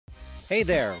Hey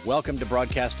there, welcome to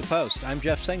Broadcast to Post. I'm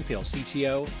Jeff Sengfield,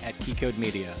 CTO at Keycode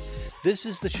Media. This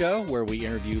is the show where we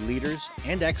interview leaders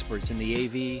and experts in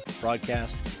the AV,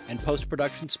 broadcast, and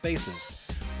post-production spaces.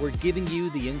 We're giving you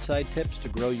the inside tips to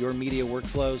grow your media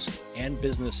workflows and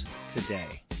business today.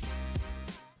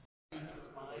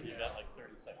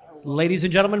 Ladies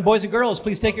and gentlemen, boys and girls,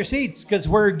 please take your seats because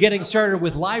we're getting started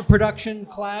with live production,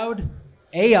 cloud,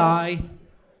 AI,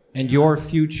 and your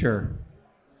future.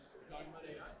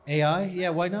 AI? Yeah,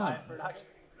 why not?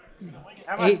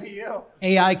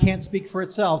 AI can't speak for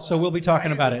itself, so we'll be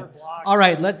talking about it. All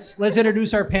right, let's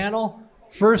introduce our panel.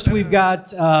 First, we've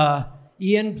got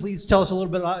Ian. Please tell us a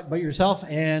little bit about yourself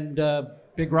and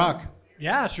Big Rock.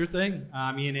 Yeah, sure thing.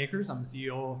 I'm Ian Akers. I'm the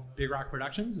CEO of Big Rock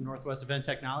Productions and Northwest Event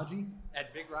Technology.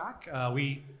 At Big Rock,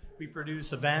 we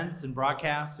produce events and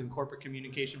broadcasts and corporate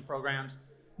communication programs,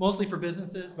 mostly for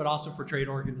businesses, but also for trade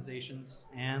organizations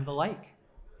and the like.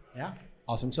 Yeah.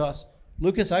 Awesome sauce.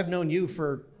 Lucas, I've known you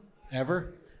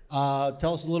forever.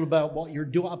 Tell us a little about what you're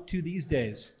up to these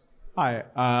days. Hi,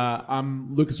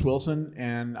 I'm Lucas Wilson,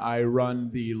 and I run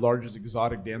the largest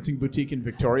exotic dancing boutique in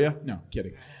Victoria. No,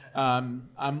 kidding. I'm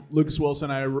Lucas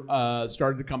Wilson. I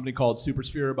started a company called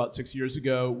Supersphere about 6 years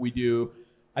ago. We do,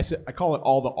 I call it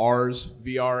all the R's: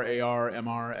 VR, AR,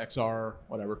 MR, XR,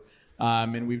 whatever.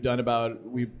 And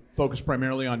we focus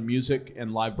primarily on music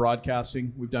and live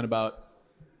broadcasting. We've done about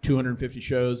 250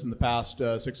 shows in the past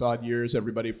 6 odd years.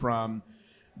 Everybody from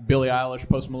Billie Eilish,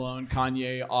 Post Malone,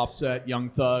 Kanye, Offset,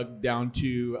 Young Thug, down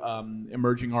to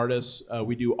emerging artists.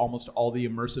 We do almost all the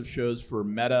immersive shows for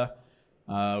Meta,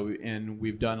 and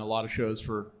we've done a lot of shows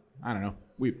for, I don't know.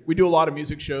 We do a lot of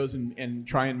music shows and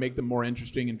try and make them more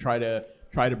interesting and try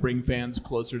to bring fans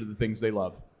closer to the things they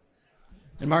love.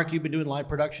 And Mark, you've been doing live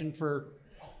production for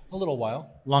a little while.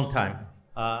 Long time.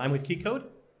 I'm with Keycode.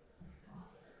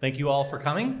 Thank you all for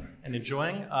coming and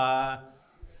enjoying.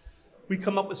 We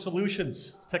come up with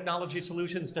solutions, technology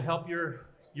solutions to help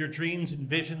your dreams and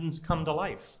visions come to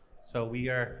life. So we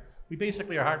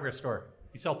basically are a hardware store.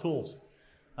 We sell tools,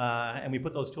 and we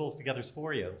put those tools together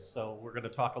for you. So we're going to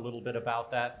talk a little bit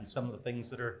about that and some of the things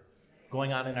that are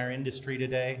going on in our industry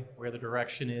today, where the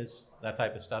direction is, that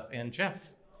type of stuff. And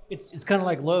Jeff. It's kind of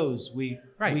like Lowe's. We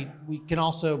can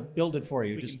also build it for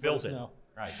you. We Just can build it. Know.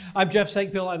 Right. I'm Jeff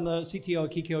Sengfield. I'm the CTO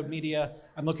at Keycode Media.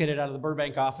 I'm located out of the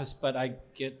Burbank office, but I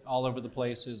get all over the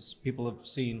place, as people have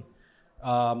seen,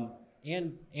 and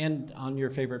on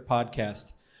your favorite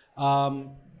podcast.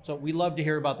 So we love to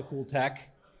hear about the cool tech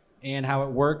and how it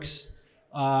works.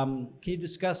 Can you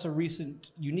discuss a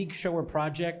recent unique show or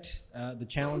project, the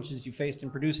challenges you faced in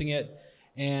producing it,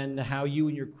 and how you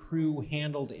and your crew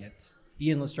handled it?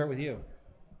 Ian, let's start with you.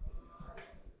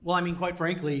 Well, I mean, quite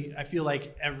frankly, I feel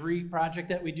like every project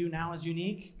that we do now is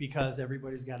unique because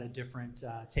everybody's got a different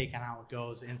take on how it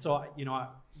goes. And so,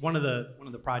 one of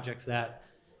the projects that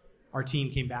our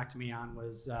team came back to me on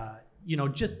was,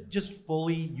 just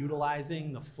fully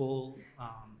utilizing the full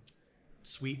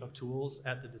suite of tools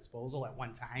at the disposal at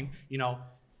one time.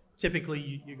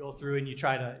 Typically you go through and you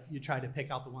try to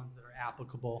pick out the ones that are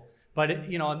applicable. But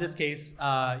in this case,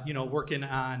 working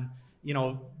on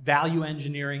value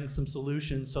engineering some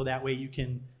solutions so that way you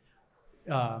can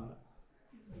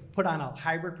put on a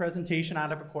hybrid presentation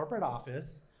out of a corporate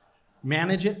office,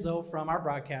 manage it though from our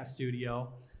broadcast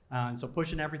studio, and so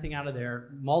pushing everything out of there,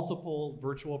 multiple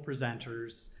virtual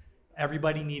presenters,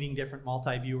 everybody needing different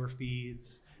multi-viewer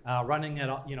feeds, running it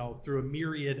through a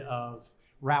myriad of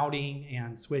routing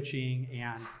and switching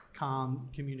and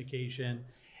comm communication.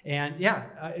 And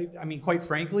I mean, quite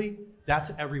frankly,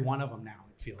 that's every one of them now,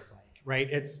 it feels like. Right?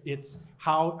 It's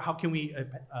how can we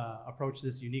approach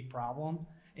this unique problem,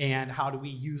 and how do we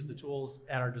use the tools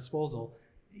at our disposal,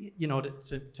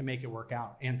 to make it work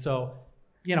out. And so,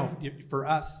 for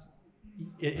us,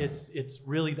 it's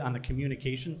really on the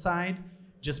communication side,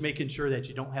 just making sure that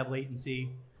you don't have latency.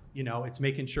 It's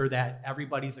making sure that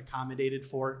everybody's accommodated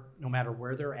for it, no matter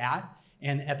where they're at,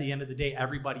 and at the end of the day,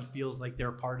 everybody feels like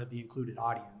they're part of the included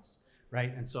audience,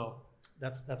 right? And so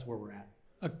that's where we're at.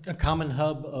 A common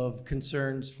hub of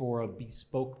concerns for a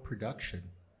bespoke production.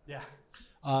 Yeah.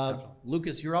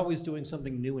 Lucas, you're always doing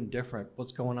something new and different.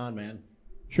 What's going on, man?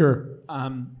 Sure.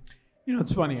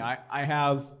 It's funny. I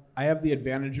have the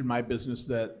advantage in my business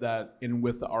that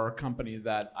with our company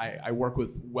that I work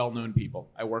with well-known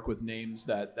people. I work with names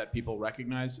that people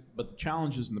recognize, but the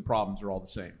challenges and the problems are all the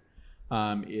same.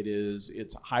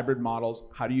 It's hybrid models.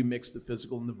 How do you mix the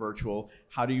physical and the virtual?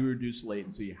 How do you reduce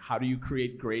latency? How do you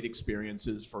create great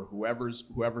experiences for whoever's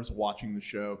watching the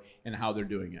show and how they're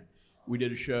doing it? We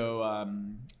did a show,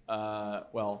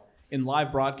 in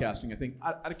live broadcasting, I think,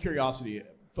 out of curiosity,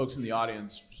 folks in the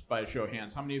audience, just by a show of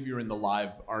hands, how many of you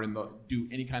do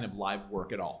any kind of live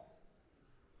work at all?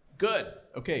 Good.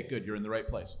 Okay, good. You're in the right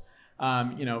place.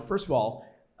 First of all,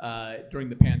 during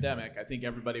the pandemic, I think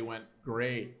everybody went,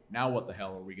 great, now what the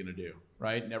hell are we going to do,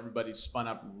 right? And everybody spun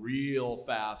up real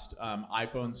fast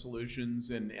iPhone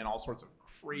solutions and all sorts of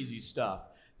crazy stuff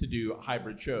to do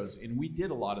hybrid shows. And we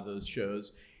did a lot of those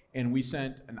shows, and we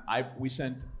sent an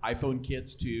iPhone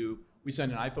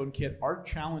kit. Our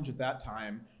challenge at that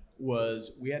time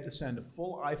was we had to send a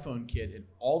full iPhone kit and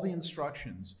all the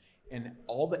instructions and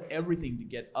everything to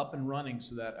get up and running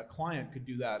so that a client could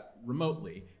do that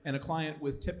remotely, and a client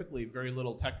with typically very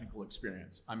little technical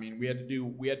experience. I mean, we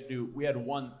had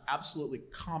one absolutely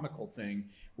comical thing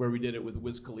where we did it with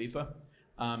Wiz Khalifa.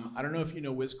 I don't know if you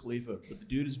know Wiz Khalifa, but the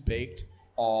dude is baked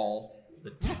all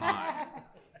the time.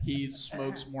 He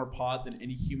smokes more pot than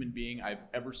any human being I've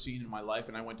ever seen in my life,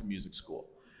 and I went to music school.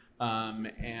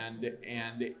 And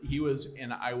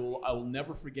I will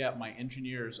never forget my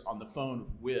engineers on the phone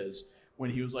with Wiz when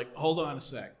he was like, hold on a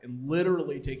sec, and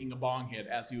literally taking a bong hit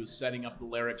as he was setting up the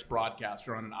Larix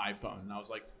broadcaster on an iPhone. And I was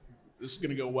like, this is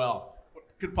gonna go well. What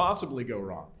could possibly go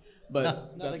wrong?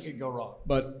 But nothing could go wrong.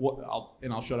 But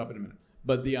I'll shut up in a minute.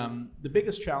 But the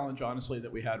biggest challenge, honestly,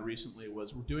 that we had recently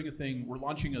was we're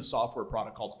launching a software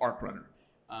product called ArcRunner,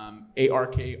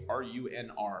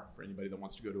 ARKRUNR, for anybody that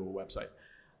wants to go to a website.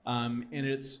 And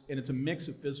it's a mix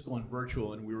of physical and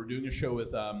virtual. And we were doing a show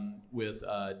with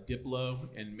Diplo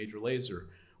and Major Lazer,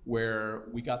 where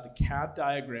we got the CAD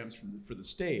diagrams for the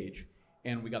stage,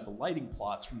 and we got the lighting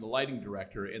plots from the lighting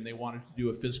director, and they wanted to do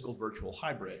a physical virtual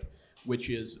hybrid,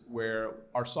 which is where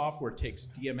our software takes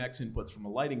DMX inputs from a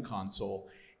lighting console,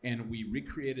 and we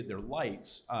recreated their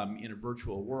lights in a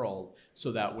virtual world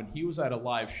so that when he was at a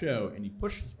live show and he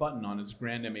pushed his button on his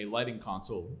Grand MA lighting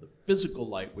console, the physical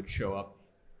light would show up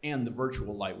and the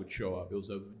virtual light would show up. It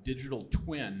was a digital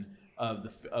twin of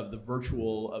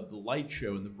the light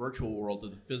show in the virtual world of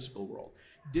the physical world.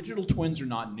 Digital twins are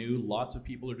not new. Lots of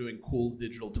people are doing cool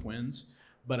digital twins.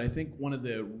 But I think one of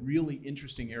the really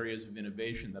interesting areas of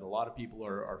innovation that a lot of people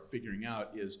are figuring out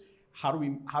is how do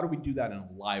we do that in a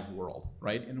live world,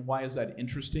 right? And why is that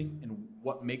interesting, and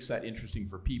what makes that interesting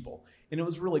for people? And it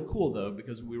was really cool though,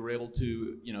 because we were able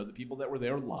to, the people that were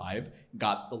there live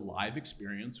got the live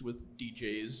experience with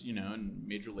DJs, and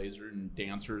Major Lazer and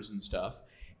dancers and stuff.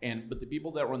 But the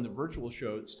people that were on the virtual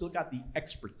show still got the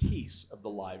expertise of the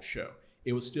live show.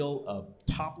 It was still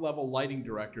a top-level lighting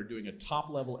director doing a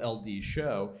top-level LD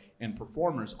show and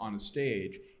performers on a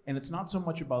stage. And it's not so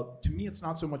much about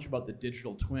the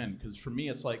digital twin, because for me,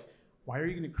 it's like, why are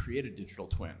you going to create a digital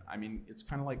twin? I mean, it's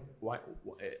kind of like,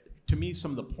 to me,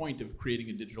 some of the point of creating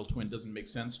a digital twin doesn't make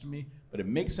sense to me, but it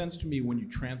makes sense to me when you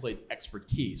translate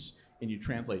expertise and you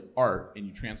translate art and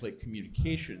you translate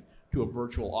communication to a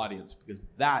virtual audience, because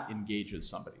that engages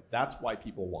somebody. That's why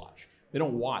people watch. They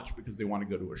don't watch because they want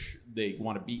to go to they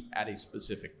want to be at a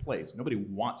specific place. Nobody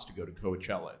wants to go to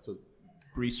Coachella. It's a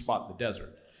grease spot in the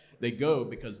desert. They go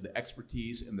because the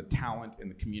expertise and the talent and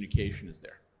the communication is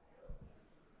there.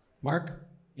 Mark,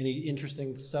 any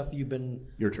interesting stuff you've been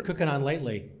cooking on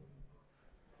lately?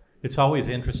 It's always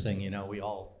interesting, we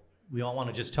all want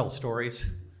to just tell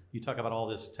stories. You talk about all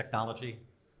this technology.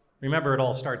 Remember, it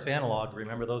all starts analog.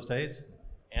 Remember those days?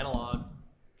 Analog,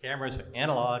 cameras,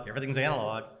 analog, everything's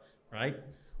analog. Right?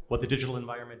 What the digital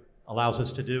environment allows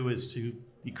us to do is to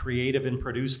be creative and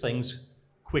produce things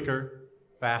quicker,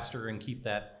 faster, and keep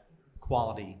that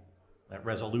quality, that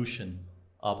resolution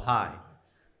up high.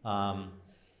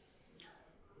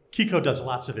 Kiko does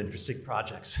lots of interesting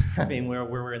projects. I mean,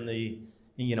 we're in the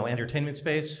entertainment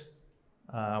space.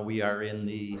 We are in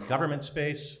the government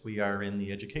space. We are in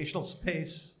the educational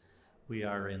space. We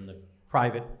are in the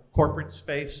private corporate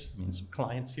space. I mean, some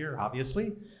clients here,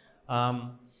 obviously.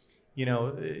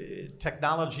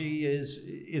 Technology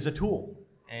is a tool,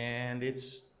 and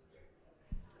it's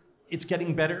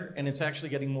getting better, and it's actually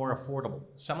getting more affordable.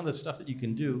 Some of the stuff that you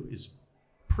can do is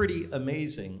pretty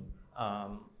amazing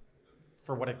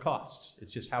for what it costs.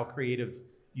 It's just how creative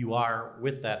you are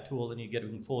with that tool, and you get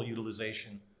full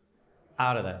utilization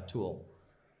out of that tool.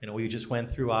 We just went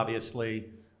through,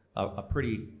 obviously, a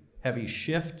pretty heavy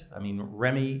shift. I mean,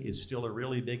 REMI is still a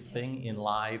really big thing in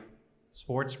live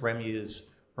sports. REMI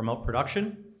is remote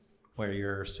production, where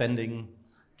you're sending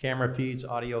camera feeds,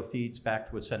 audio feeds back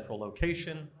to a central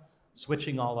location,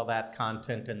 switching all of that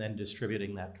content, and then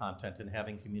distributing that content and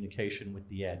having communication with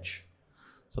the edge.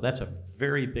 So that's a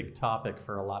very big topic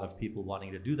for a lot of people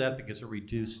wanting to do that, because it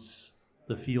reduces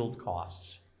the field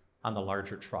costs on the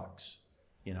larger trucks,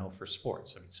 for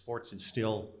sports. I mean, sports is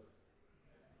still,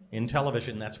 in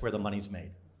television, that's where the money's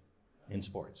made, in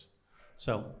sports.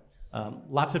 So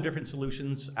lots of different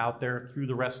solutions out there. Through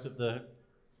the rest of the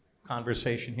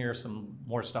conversation here, some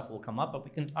more stuff will come up, but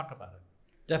we can talk about it.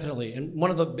 Definitely. And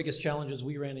one of the biggest challenges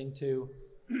we ran into,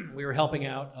 we were helping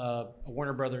out a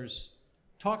Warner Brothers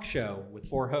talk show with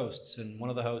 4 hosts, and one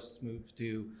of the hosts moved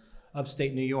to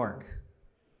upstate New York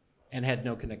and had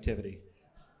no connectivity.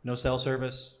 No cell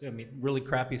service, I mean, really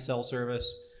crappy cell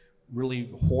service,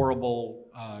 really horrible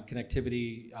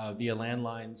connectivity via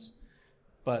landlines.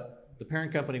 But the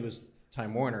parent company was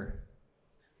Time Warner.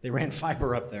 They ran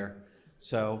fiber up there.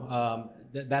 So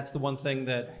that's the one thing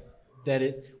that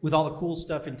with all the cool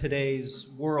stuff in today's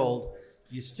world,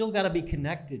 you still got to be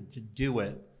connected to do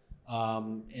it.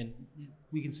 And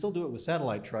we can still do it with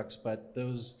satellite trucks, but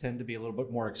those tend to be a little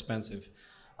bit more expensive.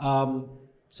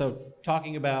 So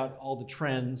talking about all the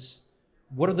trends,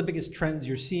 what are the biggest trends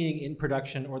you're seeing in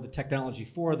production or the technology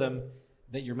for them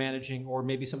that you're managing, or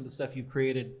maybe some of the stuff you've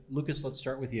created? Lucas, let's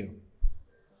start with you.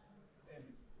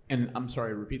 And I'm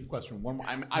sorry, repeat the question one more.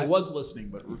 I was listening,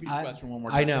 but repeat the question one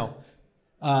more time. I know.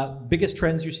 Biggest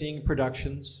trends you're seeing in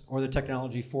productions or the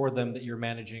technology for them that you're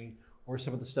managing, or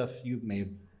some of the stuff you may have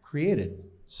created.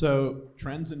 So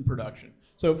trends in production.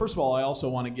 So first of all, I also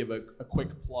want to give a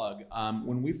quick plug.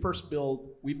 When we first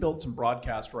we built some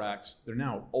broadcast racks. They're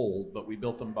now old, but we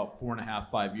built them about 4.5,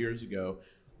 5 years ago.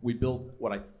 We built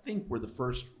what I think were the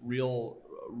first real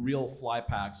fly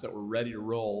packs that were ready to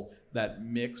roll, that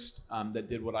mixed, that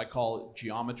did what I call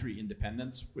geometry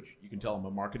independence, which you can tell I'm a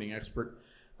marketing expert.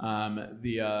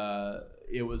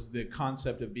 It was the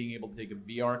concept of being able to take a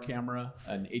VR camera,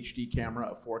 an HD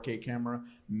camera, a 4K camera,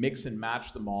 mix and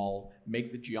match them all,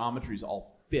 make the geometries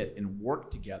all fit and work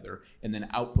together, and then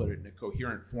output it in a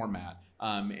coherent format.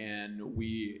 And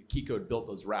Keycode built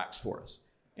those racks for us.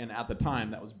 And at the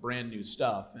time, that was brand new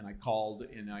stuff. And I called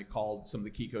some of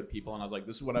the Keycode people, and I was like,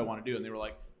 "This is what I want to do." And they were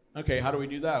like, "Okay, how do we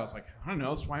do that?" I was like, "I don't know.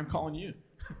 That's why I'm calling you."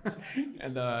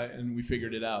 and we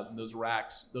figured it out. And those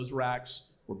racks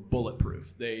were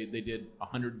bulletproof. They did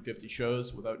 150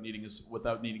 shows without needing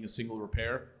a single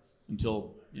repair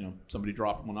until somebody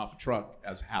dropped one off a truck,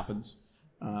 as happens.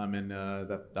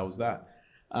 That was that.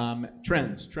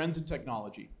 Trends in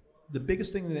technology. The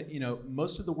biggest thing that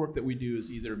most of the work that we do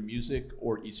is either music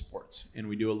or esports, and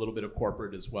we do a little bit of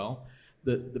corporate as well.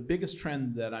 The biggest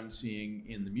trend that I'm seeing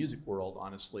in the music world,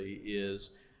 honestly,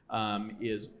 is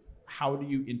how do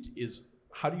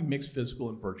you mix physical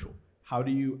and virtual? How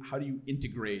do you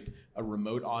integrate a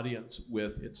remote audience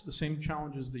with? It's the same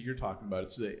challenges that you're talking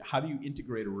about. How do you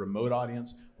integrate a remote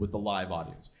audience with the live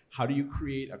audience? How do you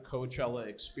create a Coachella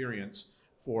experience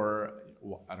for?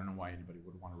 Well, I don't know why anybody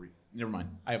would want to read. Never mind.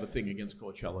 I have a thing against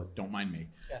Coachella. Don't mind me.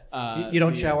 Yeah. You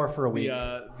don't shower for a week.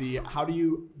 How do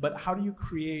you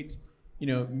create?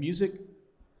 Music.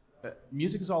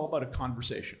 Music is all about a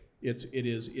conversation. It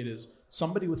is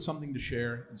somebody with something to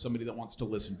share and somebody that wants to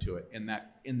listen to it. And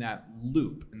in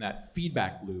that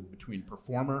feedback loop between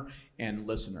performer and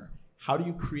listener. How do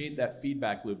you create that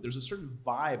feedback loop? There's a certain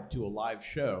vibe to a live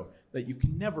show that you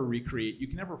can never recreate. You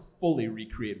can never fully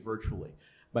recreate virtually.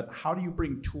 But how do you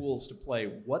bring tools to play?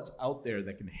 What's out there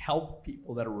that can help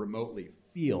people that are remotely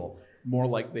feel more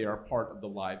like they are part of the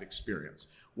live experience?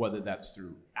 Whether that's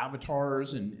through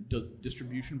avatars and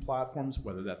distribution platforms,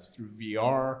 whether that's through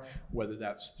VR, whether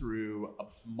that's through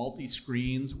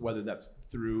multi-screens, whether that's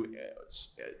through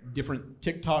different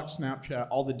TikTok, Snapchat,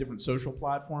 all the different social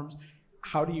platforms.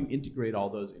 How do you integrate all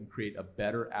those and create a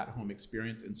better at-home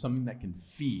experience and something that can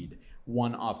feed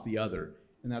one off the other?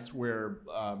 And that's where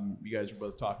you guys are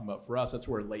both talking about, for us, that's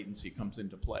where latency comes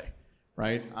into play,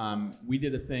 right? We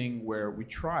did a thing where we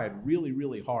tried really,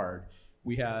 really hard.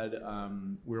 We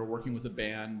were working with a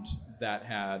band that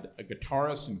had a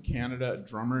guitarist in Canada, a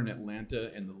drummer in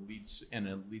Atlanta, and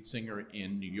a lead singer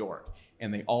in New York.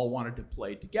 And they all wanted to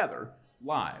play together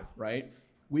live, right?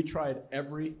 We tried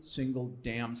every single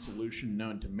damn solution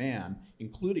known to man,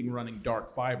 including running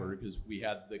dark fiber, because we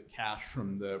had the cash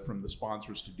from the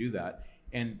sponsors to do that.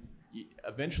 And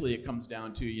eventually it comes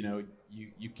down to,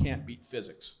 you can't beat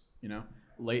physics,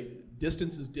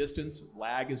 Distance is distance,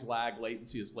 lag is lag,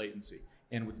 latency is latency.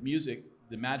 And with music,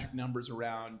 the magic number's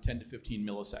around 10 to 15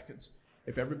 milliseconds.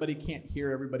 If everybody can't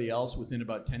hear everybody else within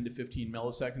about 10 to 15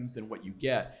 milliseconds, then what you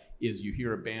get is you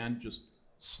hear a band just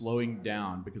slowing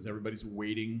down because everybody's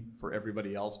waiting for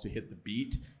everybody else to hit the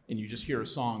beat, and you just hear a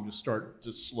song just start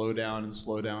to slow down and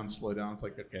slow down and slow down. It's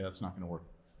like, okay, that's not gonna work.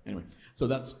 Anyway, so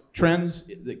that's trends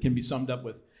that can be summed up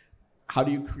with how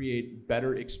do you create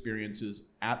better experiences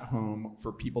at home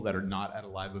for people that are not at a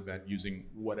live event using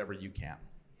whatever you can.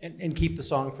 And keep the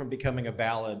song from becoming a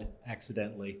ballad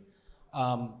accidentally.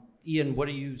 Ian, what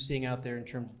are you seeing out there in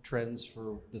terms of trends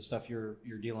for the stuff you're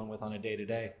dealing with on a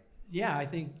day-to-day? Yeah, I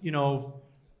think,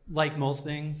 like most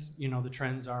things, the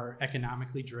trends are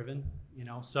economically driven,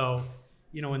 so,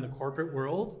 in the corporate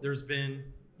world, there's been,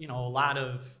 a lot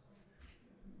of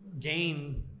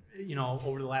gain,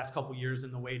 over the last couple of years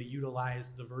in the way to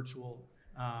utilize the virtual,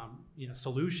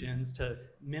 solutions to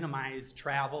minimize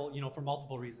travel, for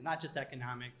multiple reasons, not just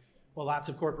economic, but lots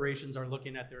of corporations are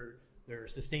looking at their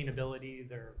sustainability,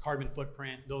 their carbon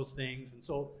footprint, those things. And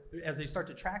so as they start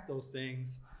to track those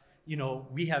things,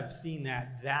 we have seen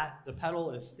that the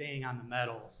pedal is staying on the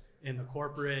metal in the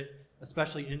corporate,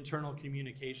 especially internal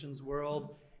communications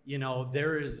world.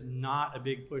 There is not a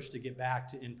big push to get back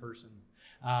to in-person.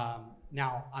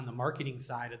 Now, on the marketing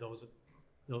side of those,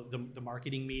 the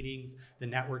marketing meetings, the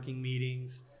networking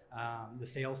meetings, the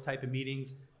sales type of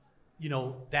meetings,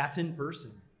 that's in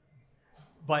person.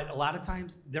 But a lot of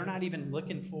times they're not even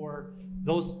looking for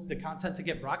the content to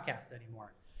get broadcast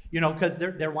anymore, because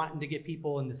they're wanting to get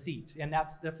people in the seats. And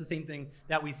that's the same thing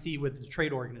that we see with the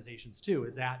trade organizations too,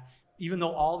 is that even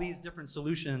though all these different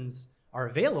solutions are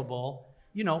available,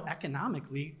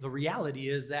 economically, the reality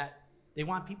is that they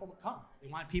want people to come. They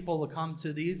want people to come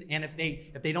to these. And if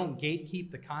they don't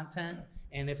gatekeep the content,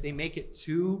 and if they make it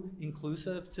too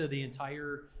inclusive to the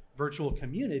entire virtual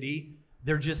community,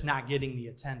 they're just not getting the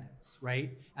attendance,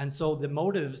 right? And so the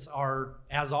motives are,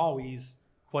 as always,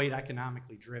 quite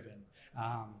economically driven.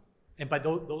 But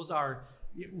those are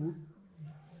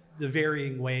the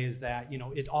varying ways that,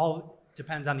 it all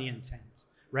depends on the intent,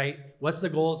 right? What's the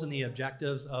goals and the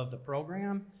objectives of the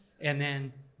program? And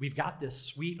then we've got this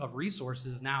suite of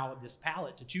resources now, this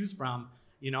palette to choose from.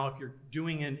 If you're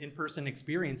doing an in-person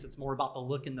experience, it's more about the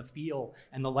look and the feel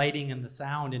and the lighting and the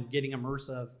sound and getting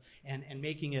immersive and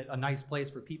making it a nice place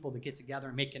for people to get together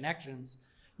and make connections.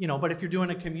 But if you're doing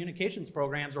a communications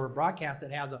programs or a broadcast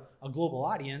that has a global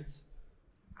audience,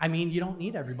 you don't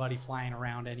need everybody flying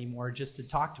around anymore just to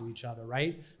talk to each other,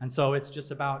 right? And so it's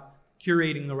just about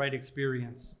curating the right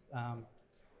experience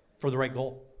for the right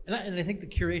goal. And I think the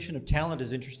curation of talent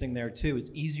is interesting there too.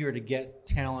 It's easier to get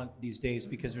talent these days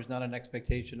because there's not an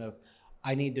expectation of,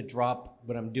 I need to drop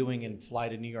what I'm doing and fly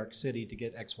to New York City to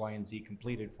get X, Y, and Z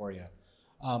completed for you.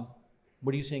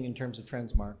 What are you seeing in terms of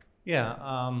trends, Mark? Yeah,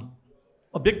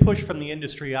 a big push from the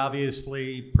industry,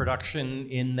 obviously, production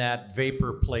in that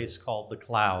vapor place called the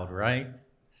cloud, right?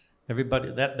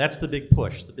 Everybody, that's the big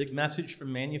push. The big message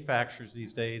from manufacturers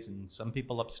these days, and some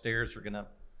people upstairs are gonna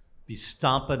be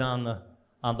stomping on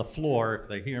the floor if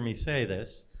they hear me say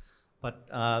this, but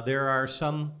there are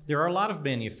a lot of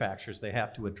manufacturers, they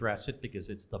have to address it because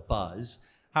it's the buzz.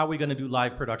 How are we gonna do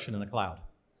live production in the cloud?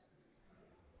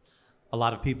 A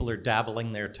lot of people are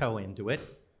dabbling their toe into it.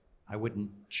 I wouldn't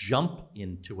jump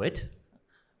into it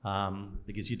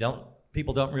because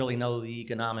people don't really know the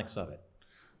economics of it.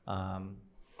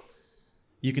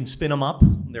 You can spin them up.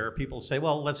 There are people who say,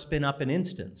 well, let's spin up an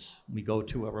instance. We go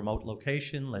to a remote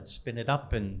location, let's spin it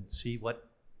up and see what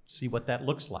that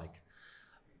looks like.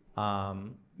 A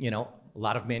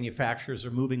lot of manufacturers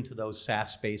are moving to those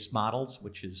SaaS-based models,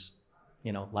 which is,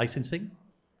 licensing.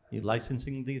 You're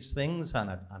licensing these things on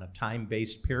a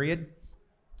time-based period.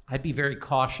 I'd be very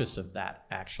cautious of that,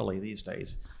 actually, these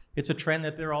days. It's a trend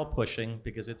that they're all pushing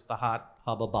because it's the hot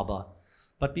hubba bubba.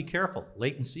 But be careful.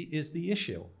 Latency is the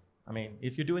issue.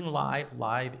 If you're doing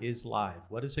live is live.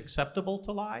 What is acceptable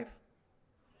to live?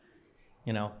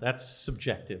 That's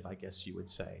subjective, I guess you would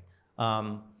say.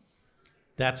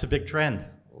 That's a big trend,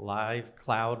 live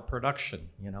cloud production.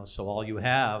 So all you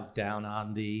have down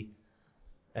on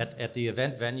at the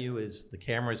event venue is the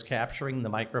cameras capturing the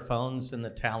microphones and the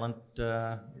talent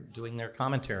doing their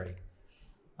commentary.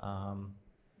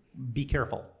 Be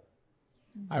careful.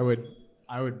 I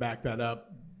would back that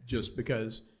up just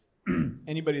because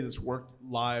anybody that's worked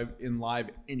live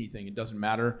anything, it doesn't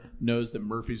matter, knows that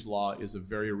Murphy's Law is a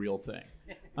very real thing.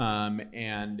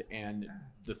 And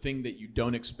the thing that you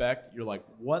don't expect, you're like,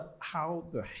 what? How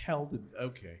the hell did?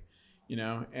 Okay,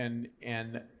 and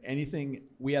anything.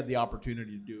 We had the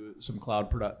opportunity to do some cloud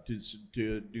do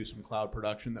some cloud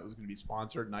production that was going to be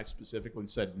sponsored, and I specifically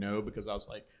said no because I was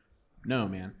like, no,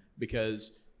 man,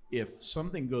 because if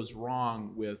something goes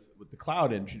wrong with the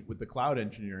cloud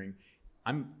engineering,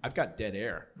 I've got dead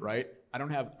air, right? I don't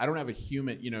have a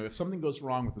human. If something goes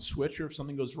wrong with the switcher, if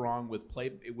something goes wrong with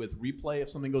replay, if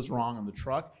something goes wrong on the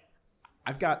truck,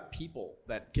 I've got people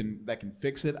that can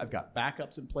fix it. I've got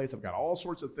backups in place. I've got all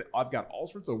sorts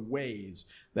of ways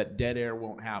that dead air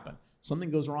won't happen.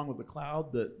 Something goes wrong with the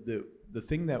cloud. The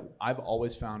thing that I've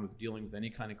always found with dealing with any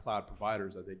kind of cloud provider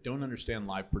is that they don't understand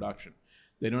live production.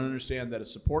 They don't understand that a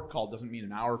support call doesn't mean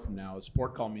an hour from now. A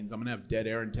support call means I'm going to have dead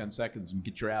air in 10 seconds and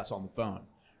get your ass on the phone,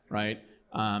 right?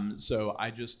 So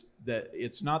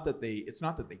it's not that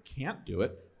they can't do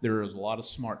it. There is a lot of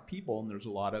smart people and there's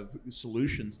a lot of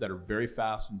solutions that are very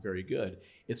fast and very good.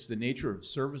 It's the nature of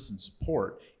service and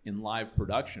support in live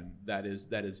production that is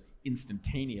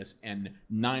instantaneous, and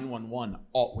 911.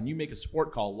 When you make a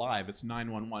support call live, it's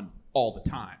 911 all the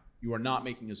time. You are not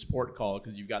making a support call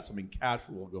because you've got something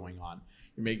casual going on.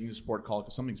 You're making a support call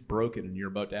because something's broken and you're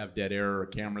about to have dead air or a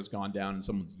camera's gone down and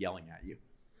someone's yelling at you.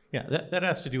 Yeah, that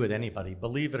has to do with anybody.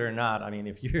 Believe it or not, I mean,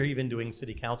 if you're even doing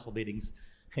city council meetings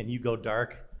and you go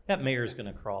dark, that mayor's going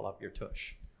to crawl up your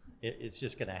tush. It's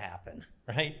just going to happen,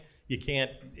 right? You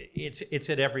can't, it's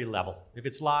at every level. If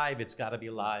it's live, it's got to be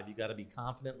live. You got to be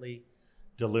confidently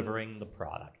delivering the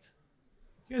product.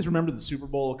 You guys remember the Super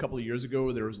Bowl a couple of years ago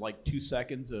where there was like 2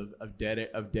 seconds of dead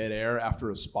air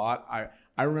after a spot?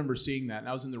 I remember seeing that, and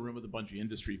I was in the room with a bunch of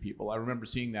industry people. I remember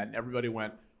seeing that, and everybody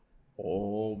went,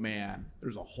 oh man,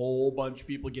 there's a whole bunch of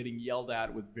people getting yelled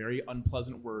at with very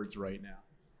unpleasant words right now.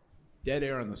 Dead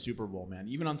air on the Super Bowl, man.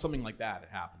 Even on something like that, it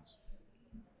happens.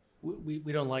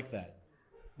 We don't like that.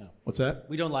 No. What's that?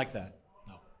 We don't like that.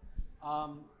 No.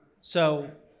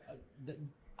 Let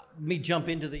me jump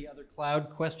into the other cloud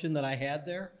question that I had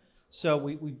there. So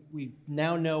we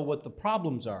now know what the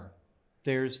problems are.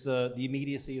 There's the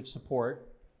immediacy of support,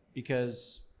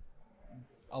 because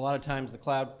a lot of times the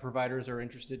cloud providers are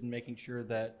interested in making sure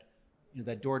that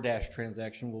that DoorDash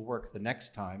transaction will work the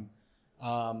next time.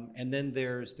 And then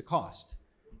there's the cost.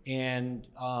 And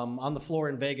on the floor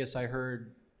in Vegas, I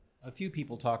heard a few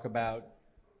people talk about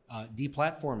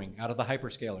deplatforming out of the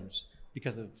hyperscalers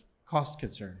because of cost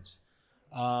concerns.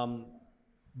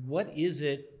 What is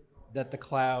it that the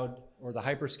cloud or the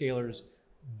hyperscalers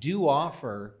do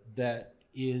offer that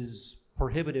is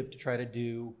prohibitive to try to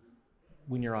do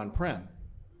when you're on-prem?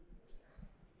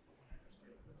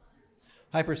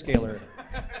 Hyperscaler.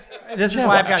 This is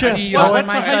why I've got Jeff, CEO in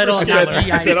my title.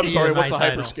 I said, I'm sorry, what's a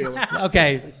hyperscaler?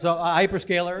 Okay, so a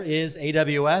hyperscaler is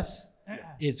AWS,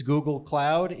 it's Google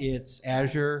Cloud, it's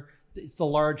Azure, it's the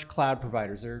large cloud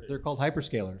providers. They're called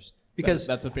hyperscalers. Because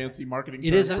that's a fancy marketing term.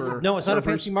 It is no, it's not a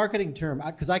fancy marketing term,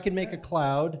 because I can make a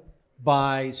cloud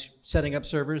by setting up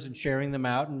servers and sharing them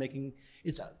out and making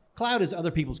cloud is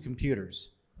other people's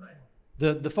computers. Right.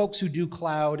 The folks who do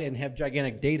cloud and have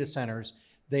gigantic data centers,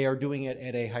 they are doing it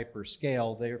at a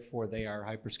hyperscale, therefore they are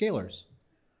hyperscalers.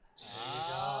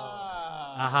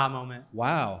 Aha moment.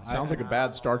 Wow. Sounds like a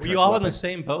bad Star Trek. Were you all in the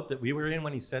same boat that we were in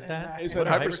when he said that? He said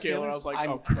hyperscaler. I was like,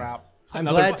 oh crap. I'm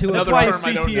glad to. That's why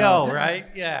CTO, right?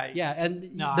 Yeah. Yeah, and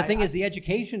the thing is, the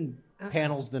education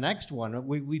panel's the next one.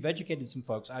 We've educated some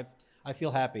folks. I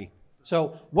feel happy.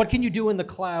 So what can you do in the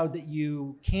cloud that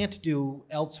you can't do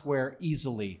elsewhere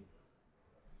easily?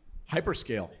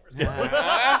 Hyperscale.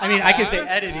 I mean, I can say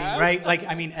editing, right? Like,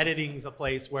 I mean, editing's a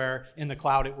place where in the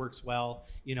cloud it works well.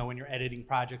 When you're editing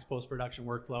projects, post-production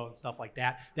workflow and stuff like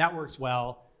that, that works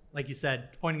well. Like you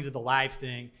said, pointing to the live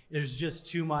thing, there's just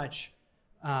too much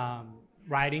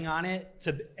riding on it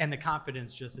and the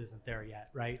confidence just isn't there yet,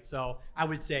 right? So I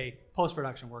would say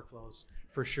post-production workflows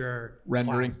for sure.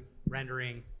 Rendering.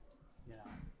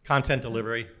 Content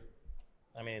delivery.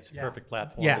 I mean, it's a perfect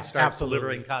platform to start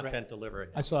delivering content delivery.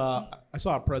 I saw an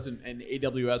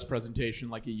AWS presentation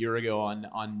like a year ago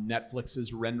on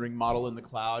Netflix's rendering model in the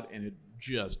cloud, and it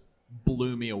just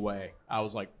blew me away. I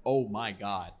was like, oh my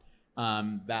God,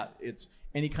 that it's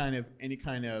any kind of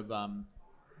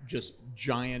just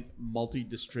giant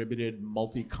multi-distributed,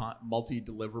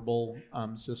 multi-deliverable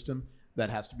system that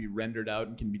has to be rendered out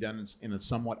and can be done in a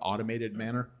somewhat automated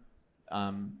manner.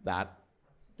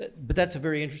 But that's a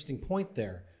very interesting point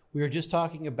there. We were just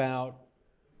talking about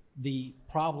the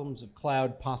problems of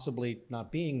cloud possibly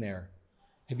not being there.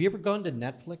 Have you ever gone to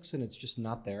Netflix and it's just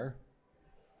not there?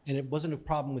 And it wasn't a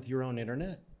problem with your own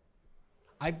internet?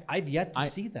 I've yet to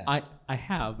see that. I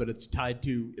have, but it's tied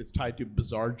to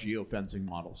bizarre geofencing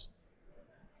models.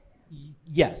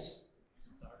 Yes.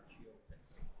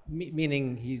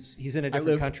 Meaning he's in a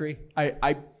different country?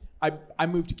 I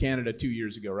moved to Canada 2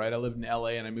 years ago, right? I lived in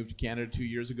LA and I moved to Canada 2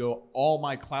 years ago. All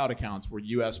my cloud accounts were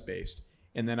US based.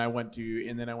 And then I went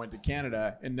to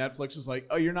Canada and Netflix is like,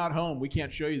 oh, you're not home. We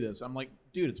can't show you this. I'm like,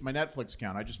 dude, it's my Netflix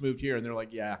account. I just moved here. And they're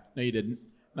like, yeah, no, you didn't.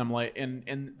 And I'm like,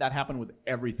 and that happened with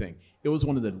everything. It was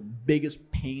one of the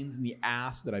biggest pains in the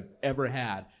ass that I've ever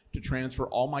had to transfer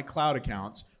all my cloud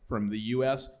accounts from the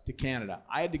US to Canada.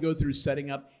 I had to go through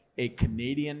setting up a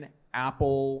Canadian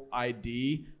Apple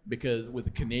ID because with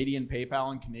a Canadian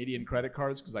PayPal and Canadian credit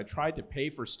cards, because I tried to pay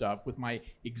for stuff with my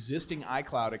existing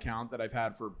iCloud account that I've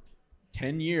had for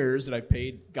 10 years that I've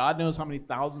paid God knows how many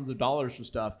thousands of dollars for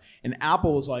stuff. And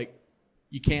Apple was like,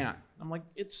 you can't. I'm like,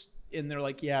 and they're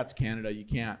like, yeah, it's Canada. You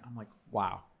can't. I'm like,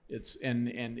 wow. And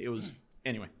it was,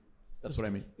 anyway, that's what I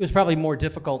mean. It was probably more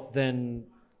difficult than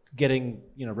getting,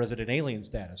 resident alien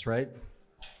status, right?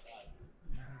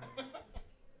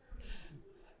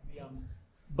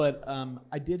 But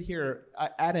I did hear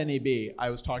at NAB, I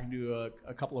was talking to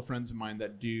a couple of friends of mine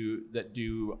that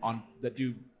do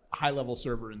high-level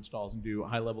server installs and do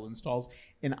high-level installs,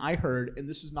 and I heard, and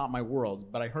this is not my world,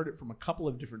 but I heard it from a couple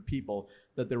of different people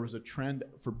that there was a trend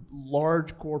for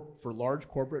large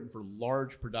corporate and for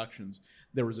large productions.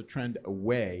 There was a trend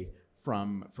away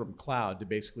from cloud to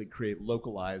basically create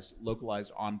localized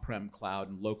on-prem cloud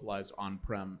and localized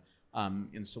on-prem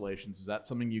installations. Is that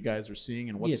something you guys are seeing,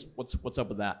 and what's up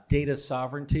with that? Data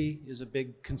sovereignty is a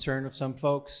big concern of some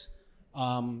folks.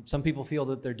 Some people feel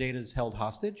that their data is held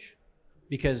hostage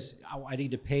because I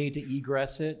need to pay to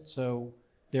egress it, so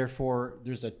therefore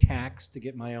there's a tax to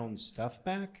get my own stuff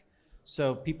back.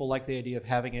 So people like the idea of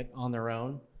having it on their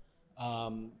own.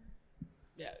 And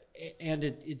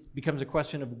it becomes a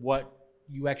question of what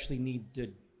you actually need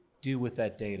to do with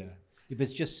that data. If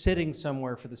it's just sitting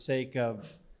somewhere for the sake of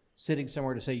sitting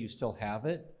somewhere to say you still have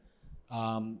it,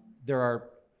 there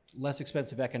are less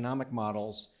expensive economic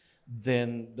models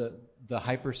than the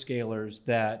hyperscalers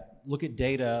that look at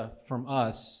data from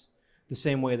us the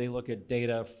same way they look at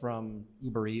data from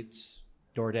Uber Eats,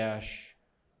 DoorDash,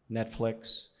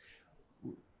 Netflix.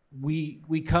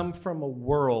 We come from a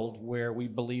world where we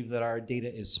believe that our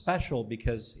data is special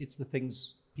because it's the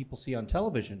things people see on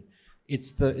television.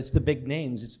 It's the big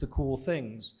names, it's the cool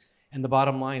things. And the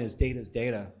bottom line is data is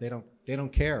data. They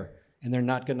don't care. And they're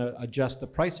not gonna adjust the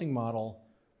pricing model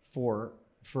for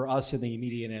us in the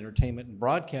media and entertainment and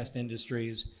broadcast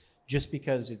industries just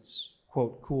because it's,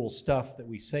 quote, cool stuff that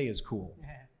we say is cool.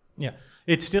 Yeah,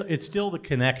 it's still the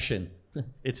connection.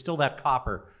 It's still that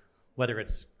copper, whether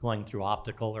it's going through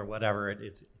optical or whatever.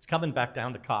 It's coming back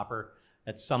down to copper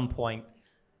at some point.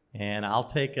 And I'll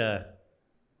take a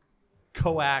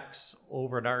coax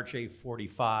over an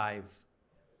RJ45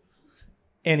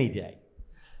 any day.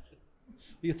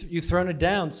 You've thrown it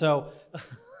down. So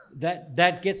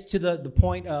that gets to the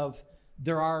point of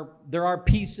there are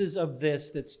pieces of this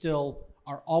that still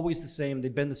are always the same.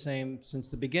 They've been the same since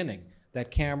the beginning.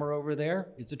 That camera over there,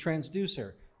 it's a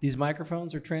transducer. These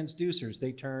microphones are transducers.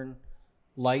 They turn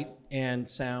light and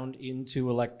sound into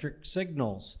electric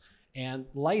signals. And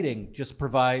lighting just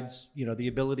provides, the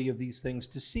ability of these things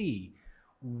to see.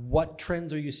 What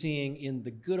trends are you seeing in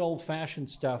the good old-fashioned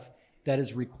stuff that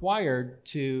is required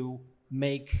to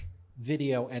make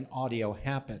video and audio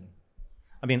happen?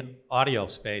 I mean, audio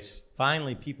space,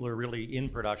 finally people are really in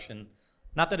production.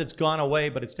 Not that it's gone away,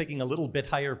 but it's taking a little bit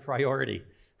higher priority,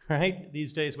 right?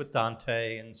 These days with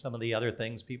Dante and some of the other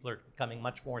things, people are becoming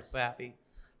much more savvy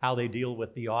how they deal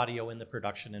with the audio in the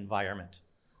production environment,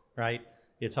 right?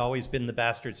 It's always been the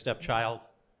bastard stepchild,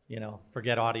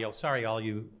 forget audio. Sorry, all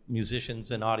you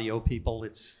musicians and audio people.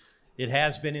 It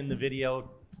has been in the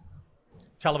video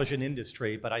television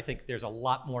industry, but I think there's a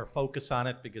lot more focus on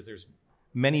it because there's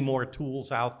many more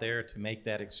tools out there to make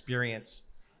that experience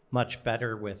much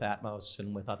better with Atmos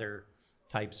and with other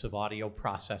types of audio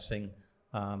processing.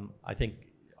 I think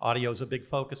audio is a big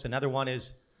focus. Another one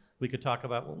is we could talk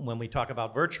about when we talk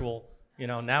about virtual,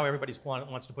 now everybody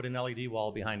wants to put an LED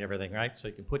wall behind everything, right? So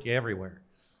you can put you everywhere.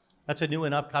 That's a new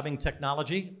and upcoming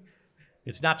technology.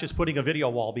 It's not just putting a video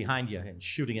wall behind you and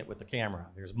shooting it with the camera.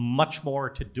 There's much more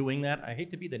to doing that. I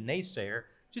hate to be the naysayer.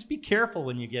 Just be careful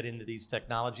when you get into these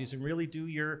technologies and really do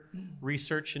your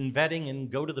research and vetting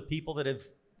and go to the people that have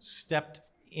stepped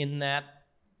in that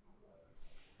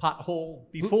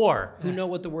pothole before. Who know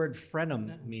what the word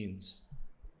frenum means?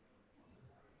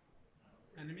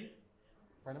 Enemy?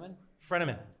 Freneman?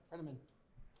 Frenneman. Freneman.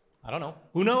 I don't know.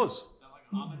 Who knows?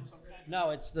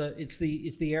 No, it's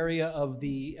the area of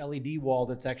the LED wall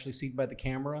that's actually seen by the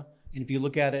camera. And if you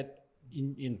look at it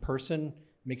in person, it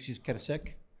makes you kind of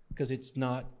sick because it's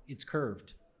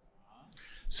curved.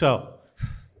 So,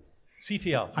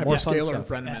 CTO. Hyperscaler and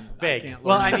Frenneman. Vague.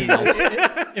 Well, I mean,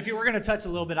 if you were going to touch a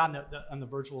little bit on the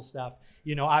virtual stuff,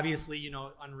 obviously,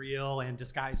 Unreal and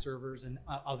Disguise servers and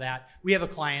all that. We have a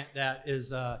client that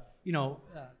is,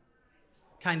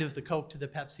 kind of the Coke to the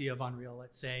Pepsi of Unreal,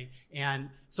 let's say. And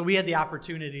so we had the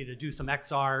opportunity to do some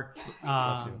XR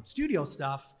studio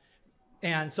stuff.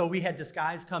 And so we had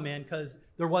Disguise come in because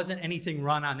there wasn't anything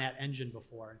run on that engine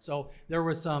before. And so there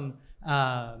was some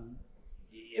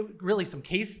really some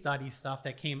case study stuff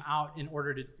that came out in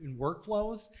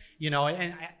workflows,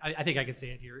 and I think I could say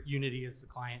it here. Unity is the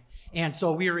client. And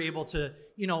so we were able to,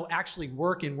 actually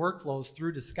work in workflows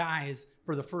through Disguise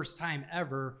for the first time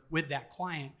ever with that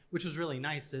client, which was really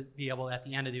nice to be able at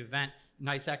the end of the event,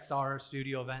 nice XR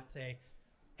studio event, say,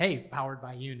 hey, powered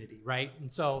by Unity, right?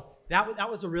 And so that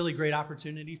was a really great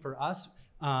opportunity for us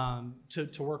to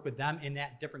work with them in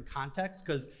that different context,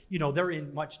 because they're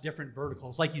in much different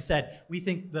verticals. Like you said, we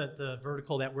think that the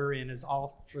vertical that we're in is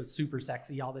all super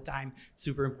sexy all the time,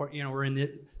 super important. We're in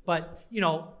the, but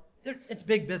it's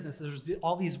big business. There's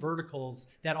all these verticals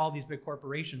that all these big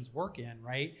corporations work in,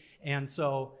 right? And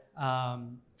so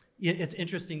it's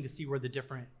interesting to see where the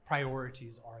different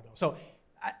priorities are, though. So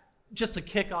just to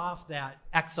kick off that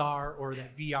XR or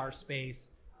that VR space,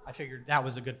 I figured that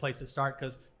was a good place to start,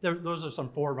 because those are some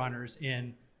forerunners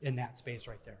in that space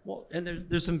right there. Well, and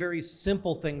there's some very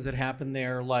simple things that happen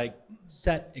there, like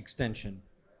set extension.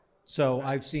 So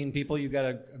I've seen people, you've got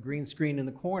a green screen in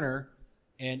the corner,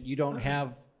 and you don't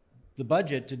have the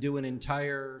budget to do an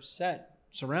entire set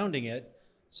surrounding it.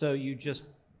 So you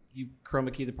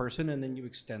chroma key the person, and then you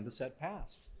extend the set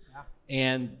past. Yeah.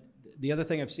 And the other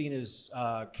thing I've seen is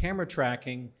camera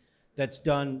tracking that's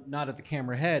done not at the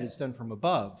camera head, it's done from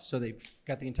above. So they've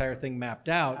got the entire thing mapped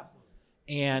out. Absolutely.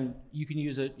 And you can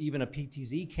use even a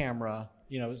PTZ camera,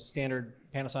 standard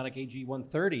Panasonic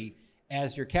AG130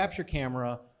 as your capture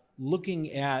camera,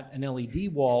 looking at an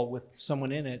LED wall with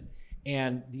someone in it,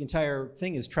 and the entire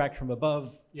thing is tracked from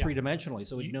above three-dimensionally,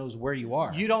 so it knows where you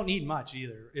are. You don't need much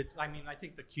either. I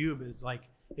think the cube is like,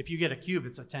 if you get a cube,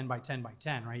 it's a 10 by 10 by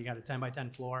 10, right? You got a 10 by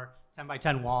 10 floor, 10 by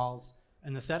 10 walls,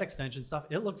 and the set extension stuff,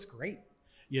 it looks great,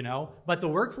 But the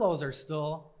workflows are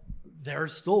still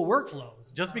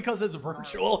workflows. Just because it's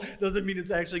virtual doesn't mean it's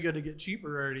actually going to get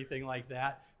cheaper or anything like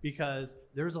that, because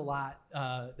there's a lot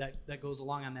that goes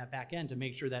along on that back end to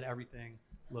make sure that everything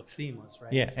looks seamless,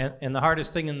 right? Yeah, and the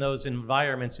hardest thing in those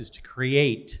environments is to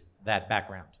create that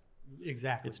background.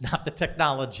 Exactly. It's not the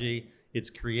technology,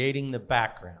 it's creating the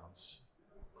backgrounds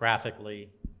graphically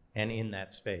and in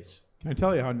that space. Can I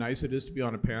tell you how nice it is to be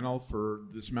on a panel for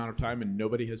this amount of time and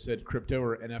nobody has said crypto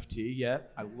or NFT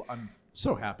yet? I'm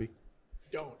so happy.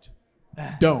 Don't.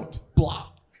 Blah.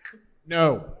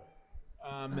 No.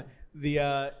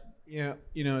 You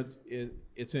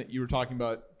were talking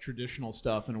about traditional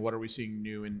stuff and what are we seeing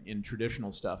new in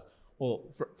traditional stuff. Well,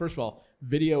 first of all,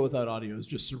 video without audio is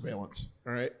just surveillance.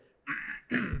 All right.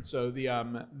 So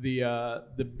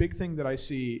the big thing that I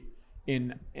see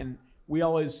and we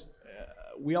always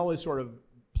sort of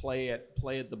play at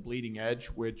the bleeding edge,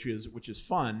 which is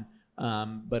fun,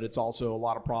 but it's also a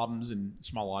lot of problems in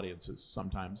small audiences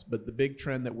sometimes. But the big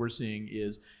trend that we're seeing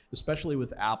is, especially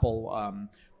with Apple,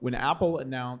 when Apple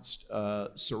announced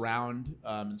surround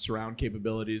and surround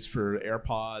capabilities for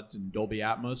AirPods and Dolby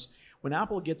Atmos, when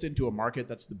Apple gets into a market,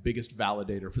 that's the biggest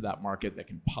validator for that market that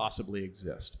can possibly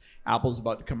exist. Apple's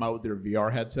about to come out with their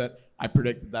VR headset. I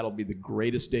predict that that'll be the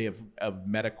greatest day of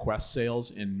Meta Quest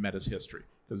sales in Meta's history,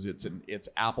 because it's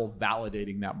Apple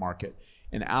validating that market.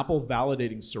 And Apple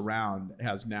validating surround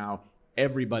has now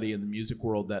everybody in the music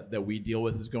world that we deal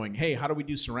with is going, hey, how do we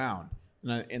do surround?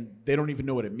 And they don't even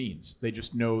know what it means. They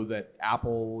just know that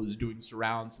Apple is doing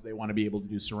surround, so they want to be able to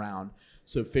do surround.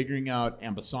 So figuring out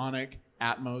ambisonic,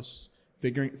 Atmos,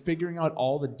 figuring out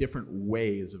all the different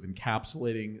ways of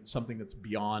encapsulating something that's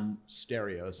beyond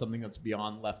stereo, something that's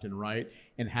beyond left and right,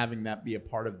 and having that be a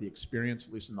part of the experience,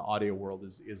 at least in the audio world,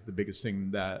 is the biggest thing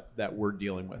that we're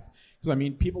dealing with. Because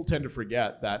people tend to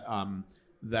forget that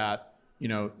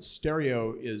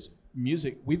stereo is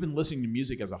music. We've been listening to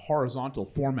music as a horizontal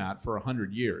format for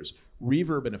 100 years.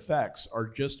 Reverb and effects are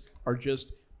just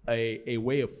a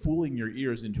way of fooling your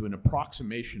ears into an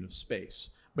approximation of space.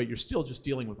 But you're still just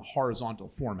dealing with a horizontal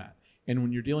format. And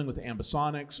when you're dealing with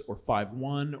ambisonics or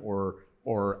 5.1 or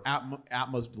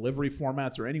Atmos delivery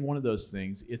formats or any one of those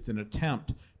things, it's an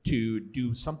attempt to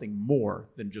do something more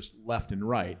than just left and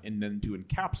right, and then to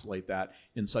encapsulate that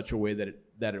in such a way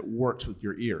that it works with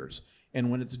your ears. And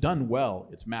when it's done well,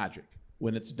 it's magic.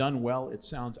 When it's done well, it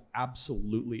sounds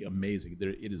absolutely amazing.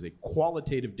 It is a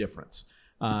qualitative difference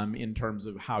in terms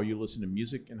of how you listen to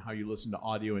music and how you listen to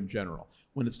audio in general.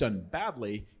 When it's done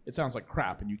badly, it sounds like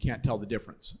crap and you can't tell the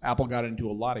difference. Apple got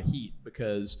into a lot of heat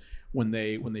because when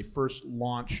they first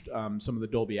launched some of the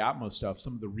Dolby Atmos stuff,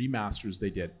 some of the remasters they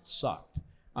did sucked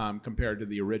compared to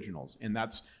the originals. And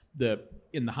that's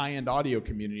in the high-end audio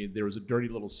community, there was a dirty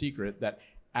little secret that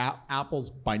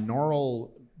Apple's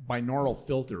binaural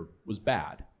filter was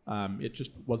bad. It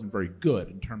just wasn't very good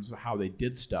in terms of how they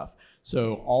did stuff.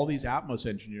 So all these Atmos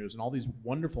engineers and all these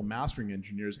wonderful mastering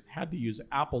engineers had to use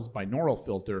Apple's binaural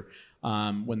filter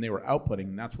when they were outputting,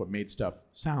 and that's what made stuff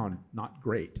sound not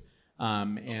great.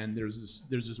 And there's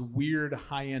this weird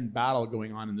high-end battle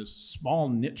going on in this small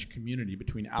niche community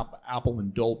between Apple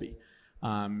and Dolby.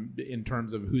 In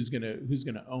terms of who's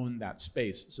gonna own that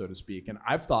space, so to speak. And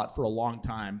I've thought for a long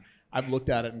time, I've looked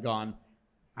at it and gone,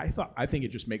 I think it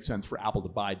just makes sense for Apple to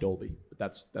buy Dolby, but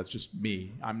that's just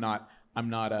me. I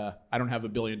don't have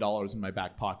 $1 billion in my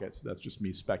back pocket, so that's just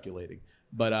me speculating.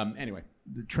 But anyway,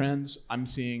 the trends I'm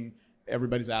seeing,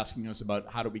 everybody's asking us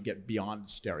about how do we get beyond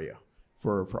stereo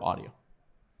for audio.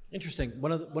 Interesting.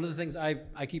 One of the things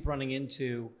I keep running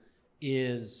into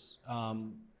is,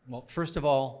 well, first of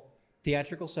all,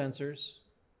 theatrical sensors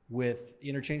with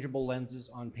interchangeable lenses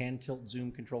on pan, tilt,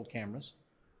 zoom controlled cameras.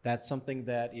 That's something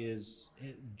that it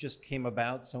just came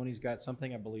about. Sony's got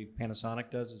something, I believe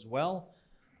Panasonic does as well.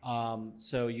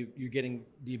 So you're getting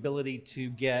the ability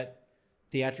to get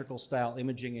theatrical style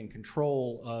imaging and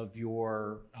control of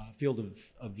your field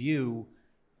of view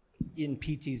in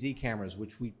PTZ cameras,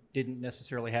 which we didn't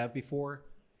necessarily have before.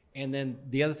 And then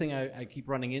the other thing I keep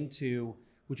running into,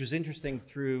 which was interesting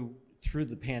through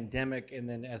the pandemic, and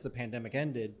then as the pandemic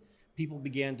ended, people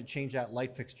began to change out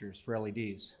light fixtures for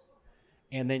LEDs.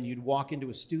 And then you'd walk into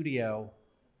a studio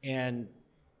and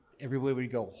everybody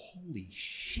would go, holy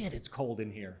shit, it's cold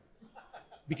in here.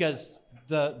 Because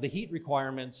the heat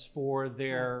requirements for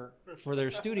their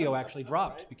studio actually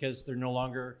dropped because they're no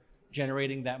longer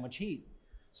generating that much heat.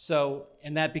 So,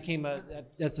 and that became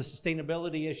that's a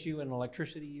sustainability issue and an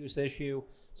electricity use issue.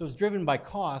 So it's driven by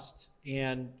cost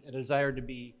and a desire to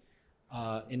be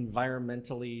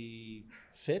environmentally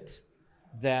fit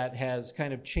that has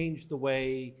kind of changed the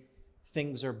way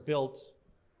things are built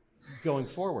going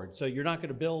forward. So you're not going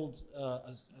to build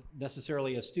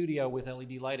necessarily a studio with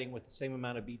LED lighting with the same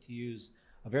amount of BTUs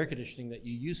of air conditioning that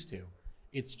you used to.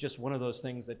 It's just one of those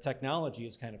things that technology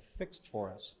is kind of fixed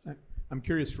for us. I'm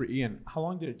curious for Ian, how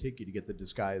long did it take you to get the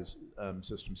Disguise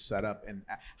system set up, and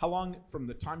how long from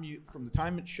the time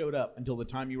it showed up until the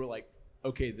time you were like,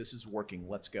 okay, this is working,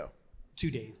 let's go? 2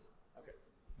 days. Okay.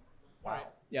 Wow.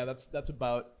 Yeah, that's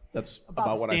about what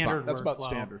I standard thought. That's about workflow,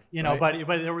 standard. You know, right?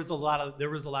 but there was a lot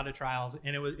of trials,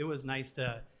 and it was nice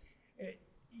to.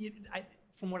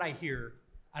 From what I hear,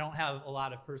 I don't have a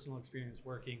lot of personal experience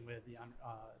working with the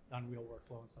Unreal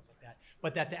workflow and stuff like that,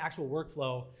 but that the actual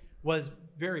workflow was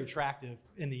very attractive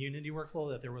in the Unity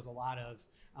workflow. That there was a lot of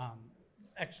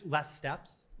less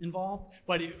steps involved,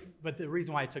 but the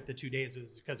reason why it took the 2 days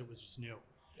was because it was just new.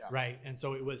 Yeah. Right, and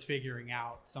so it was figuring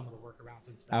out some of the workarounds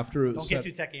and stuff. Don't get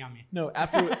too techie on me. No,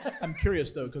 I'm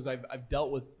curious though, because I've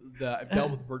dealt with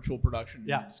virtual production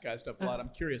and Disguise stuff a lot. I'm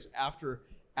curious, after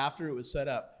it was set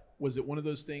up, was it one of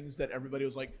those things that everybody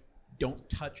was like, don't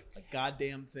touch a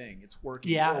goddamn thing, it's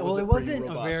working? Yeah, or was it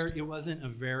wasn't a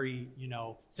very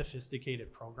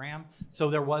sophisticated program, so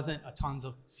there wasn't a tons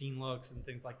of scene looks and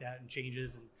things like that and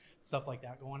changes and stuff like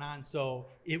that going on. So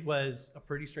it was a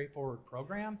pretty straightforward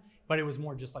program, but it was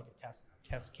more just like a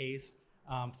test case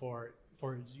for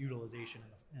its utilization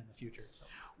in the future. So.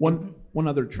 One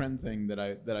other trend thing that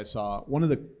I saw, one of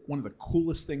the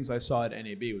coolest things I saw at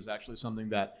NAB was actually something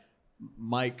that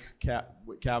Mike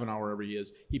Kavanaugh, wherever he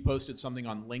is, he posted something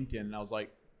on LinkedIn, and I was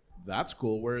like, that's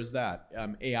cool. Where is that?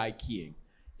 AI keying.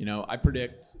 I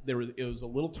predict it was a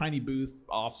little tiny booth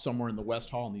off somewhere in the West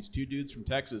Hall, and these two dudes from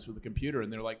Texas with a computer,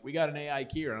 and they're like, we got an AI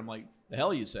keyer. And I'm like, the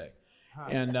hell you say? Huh.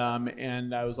 And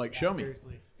I was like, show me.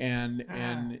 Seriously. And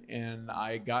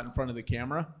I got in front of the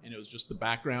camera, and it was just the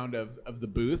background of the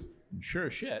booth. And sure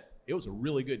as shit, it was a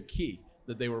really good key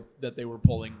that they were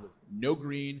pulling with no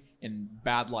green and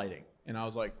bad lighting. And I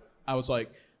was like,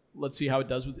 let's see how it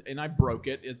does and I broke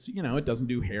it. It's, it doesn't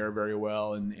do hair very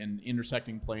well, and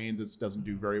intersecting planes, it doesn't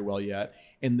do very well yet.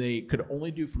 And they could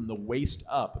only do from the waist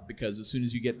up, because as soon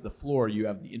as you get to the floor, you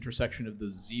have the intersection of the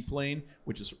Z plane,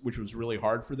 which was really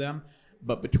hard for them.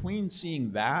 But between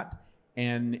seeing that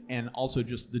and also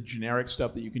just the generic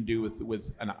stuff that you can do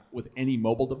with any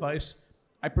mobile device,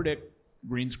 I predict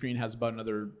green screen has about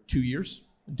another 2 years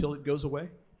until it goes away.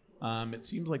 It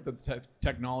seems like the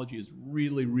technology is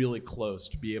really, really close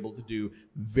to be able to do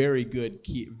very good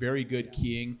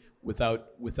keying with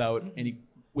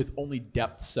only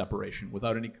depth separation,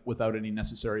 without any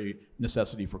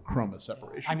necessity for chroma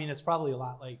separation. I mean, it's probably a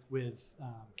lot like with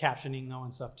captioning though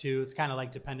and stuff too. It's kind of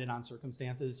like dependent on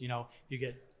circumstances. You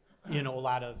get a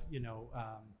lot of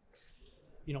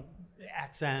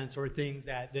accents or things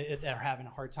that are having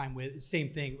a hard time with. Same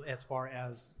thing as far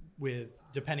as with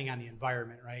depending on the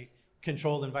environment, right?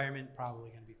 Controlled environment, probably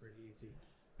going to be pretty easy.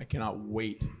 I cannot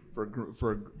wait for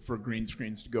green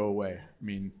screens to go away. I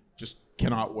mean, just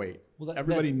cannot wait. Well,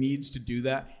 Everybody needs to do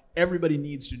that. Everybody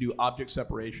needs to do object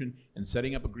separation, and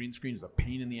setting up a green screen is a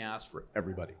pain in the ass for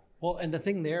everybody. Well, and the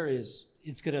thing there is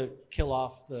it's going to kill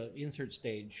off the insert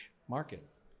stage market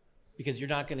because you're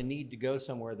not going to need to go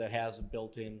somewhere that has a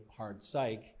built-in hard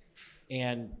psych,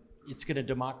 and it's going to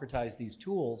democratize these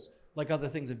tools like other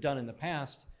things have done in the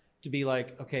past to be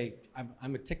like, okay,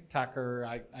 I'm a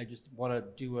TikToker. I just want to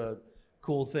do a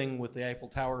cool thing with the Eiffel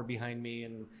Tower behind me,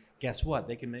 and guess what?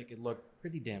 They can make it look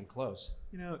pretty damn close.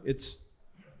 You know, it's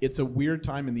a weird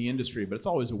time in the industry, but it's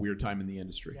always a weird time in the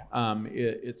industry. Yeah.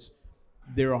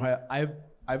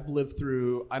 I've lived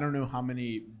through, I don't know how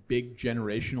many big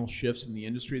generational shifts in the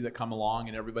industry that come along,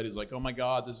 and everybody's like, oh my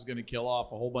God, this is going to kill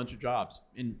off a whole bunch of jobs.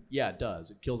 And yeah, it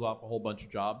does. It kills off a whole bunch of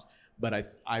jobs. But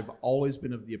I've always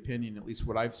been of the opinion, at least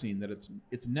what I've seen, that it's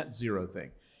a net zero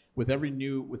thing. With every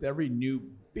new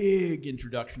big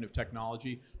introduction of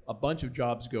technology, a bunch of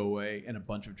jobs go away and a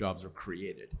bunch of jobs are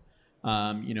created.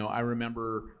 I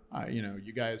remember,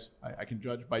 you guys, I can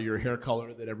judge by your hair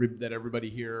color that everybody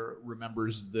here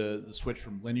remembers the switch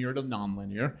from linear to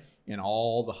nonlinear and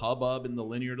all the hubbub in the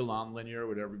linear to nonlinear,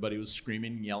 when everybody was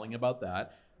screaming and yelling about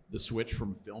that. The switch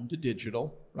from film to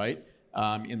digital, right?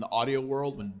 In the audio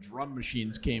world, when drum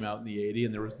machines came out in the 80s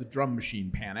and there was the drum machine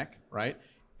panic, right?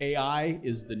 AI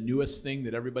is the newest thing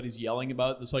that everybody's yelling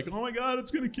about. It's like, oh my God,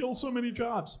 it's going to kill so many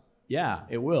jobs. Yeah,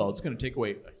 it will. It's going to take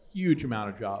away a huge amount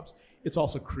of jobs. It's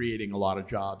also creating a lot of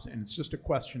jobs. And it's just a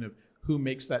question of who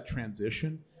makes that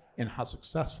transition and how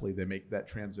successfully they make that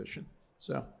transition.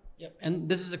 So. Yep. And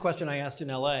this is a question I asked in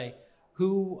LA.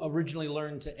 Who originally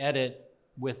learned to edit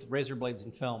with razor blades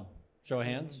and film? Show of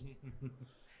hands.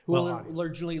 Who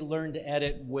originally learned to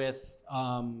edit with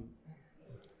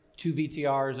two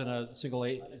VTRs and a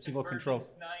single control?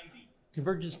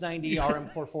 Convergence 90,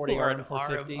 RM440,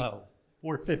 RM450.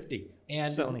 450.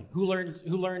 And Sony. who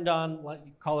learned on,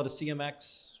 call it a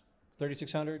CMX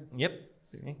 3600? Yep.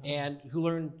 And who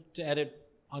learned to edit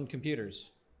on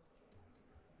computers?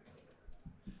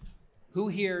 Who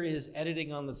here is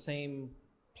editing on the same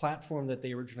platform that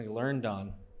they originally learned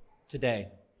on today?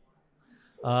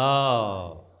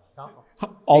 Oh.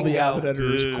 All the avid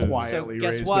editors quietly so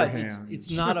guess raise what? their hands.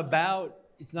 It's not about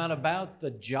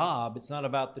the job. It's not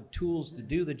about the tools to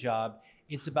do the job.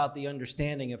 It's about the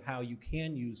understanding of how you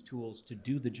can use tools to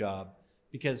do the job,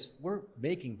 because we're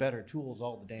making better tools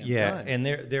all the damn time. Yeah, and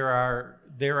there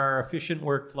are efficient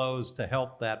workflows to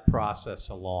help that process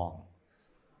along.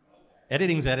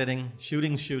 Editing's editing,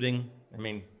 shooting's shooting. I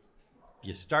mean,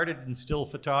 you started in still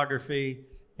photography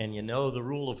and you know the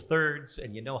rule of thirds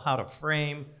and you know how to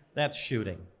frame, that's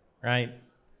shooting, right?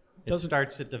 It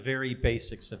starts at the very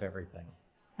basics of everything.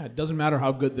 Yeah, it doesn't matter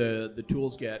how good the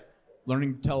tools get.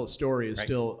 Learning to tell a story is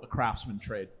still a craftsman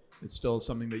trade. It's still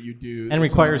something that you do. And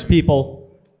requires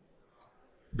people.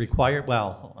 We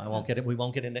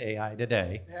won't get into AI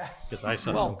today because I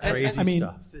saw some crazy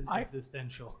stuff. It's an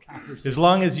existential conversation. As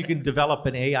long as you can develop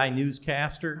an AI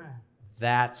newscaster,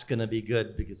 that's going to be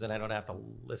good, because then I don't have to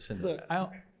listen to that.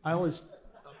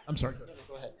 I'm sorry.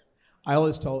 Go ahead. I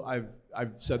always tell,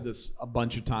 I've said this a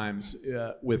bunch of times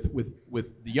with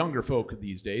the younger folk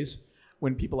these days.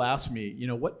 When people ask me,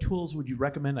 what tools would you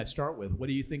recommend I start with? What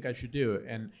do you think I should do?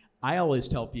 And I always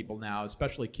tell people now,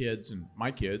 especially kids and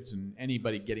my kids and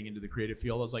anybody getting into the creative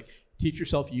field, I was like, teach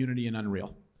yourself Unity and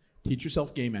Unreal. Teach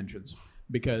yourself game engines,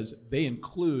 because they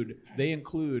include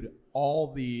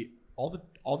all the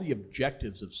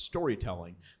objectives of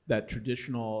storytelling that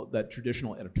traditional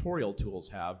editorial tools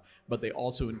have, but they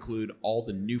also include all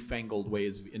the newfangled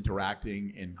ways of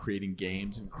interacting and creating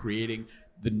games and creating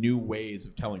the new ways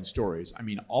of telling stories. I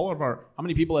mean, how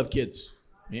many people have kids?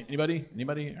 Anybody?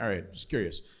 All right, just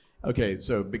curious. Okay,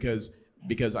 so because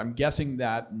I'm guessing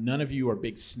that none of you are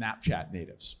big Snapchat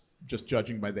natives, just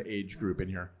judging by the age group in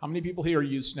here. How many people here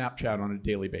use Snapchat on a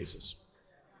daily basis?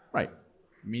 Right,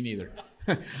 me neither.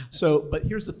 So, but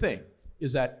here's the thing,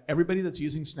 is that everybody that's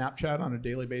using Snapchat on a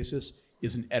daily basis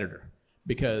is an editor.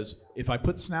 Because if I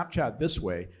put Snapchat this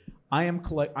way, I am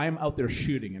out there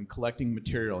shooting and collecting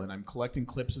material, and I'm collecting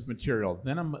clips of material.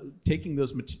 Then I'm taking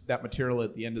that material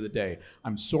at the end of the day.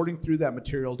 I'm sorting through that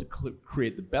material to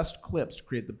create the best clips, to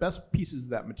create the best pieces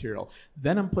of that material.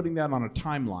 Then I'm putting that on a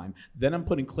timeline. Then I'm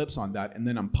putting clips on that, and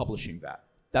then I'm publishing that.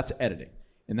 That's editing.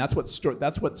 And that's what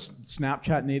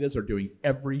Snapchat natives are doing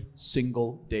every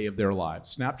single day of their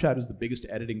lives. Snapchat is the biggest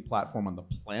editing platform on the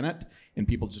planet, and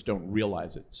people just don't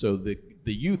realize it. So the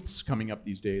youths coming up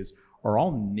these days are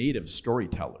all native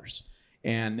storytellers.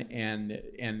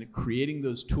 and creating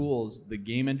those tools, the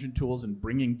game engine tools, and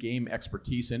bringing game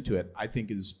expertise into it, I think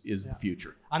is the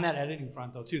future. On that editing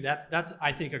front, though, too, that's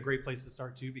I think a great place to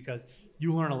start too, because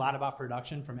you learn a lot about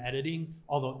production from editing,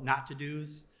 although not to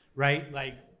do's, right?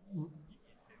 Like,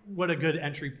 what a good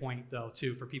entry point, though,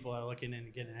 too, for people that are looking in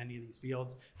to get in any of these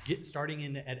fields. Starting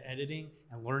in editing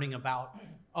and learning about,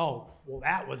 oh, well,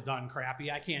 that was done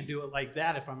crappy. I can't do it like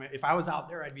that. If I was out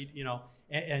there, I'd be,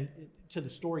 and to the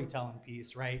storytelling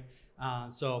piece, right?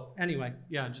 So anyway,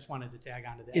 yeah, just wanted to tag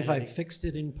on to that. If I fixed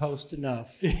it in post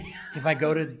enough, if I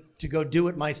go to go do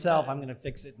it myself, I'm going to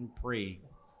fix it in pre.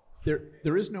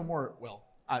 There is no more. Well,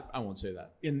 I won't say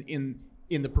that.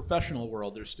 In the professional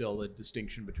world, there's still a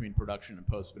distinction between production and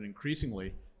post, but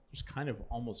increasingly, there's kind of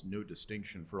almost no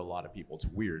distinction for a lot of people. It's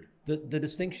weird. The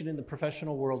distinction in the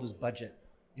professional world is budget.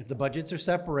 If the budgets are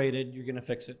separated, you're going to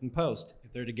fix it in post.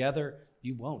 If they're together,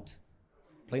 you won't.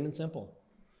 Plain and simple.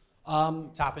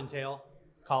 Top and tail,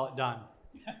 call it done.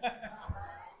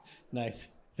 Nice.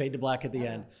 Fade to black at the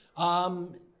end.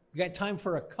 We got time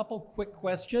for a couple quick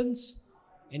questions.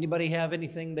 Anybody have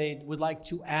anything they would like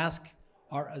to ask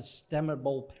our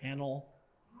estimable panel?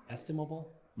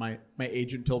 Estimable? My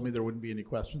agent told me there wouldn't be any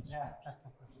questions.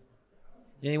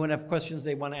 Anyone have questions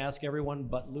they want to ask everyone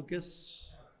but Lucas?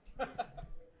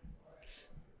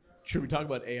 Should we talk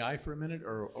about AI for a minute,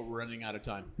 or are we running out of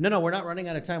time? No, we're not running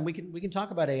out of time. We can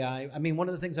talk about AI. I mean, one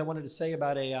of the things I wanted to say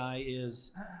about AI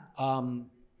is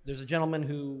there's a gentleman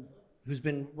who's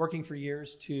been working for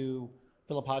years,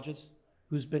 Philip Hodges,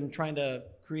 who's been trying to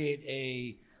create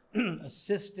a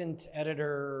assistant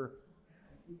editor,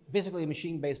 basically a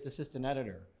machine-based assistant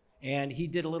editor. And he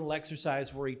did a little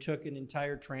exercise where he took an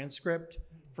entire transcript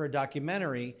for a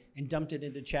documentary and dumped it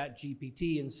into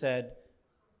ChatGPT and said,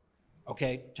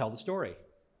 okay, tell the story.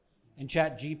 And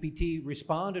ChatGPT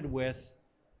responded with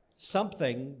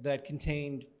something that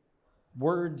contained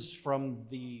words from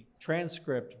the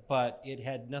transcript, but it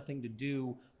had nothing to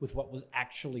do with what was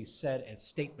actually said as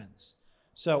statements.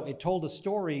 So it told a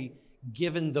story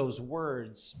given those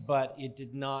words, but it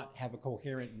did not have a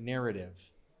coherent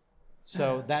narrative.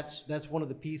 So that's one of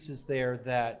the pieces there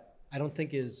that I don't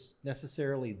think is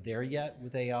necessarily there yet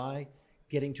with AI,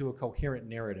 getting to a coherent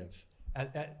narrative.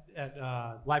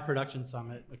 At Live Production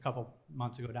Summit a couple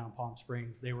months ago down in Palm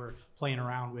Springs, they were playing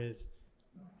around with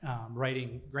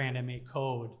writing Grand MA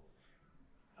code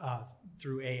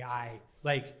through AI.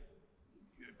 Like,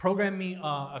 program me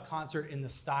a concert in the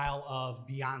style of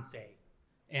Beyonce,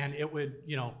 and it would,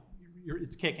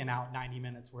 it's kicking out 90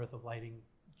 minutes worth of lighting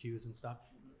cues and stuff,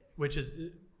 which is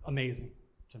amazing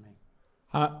to me.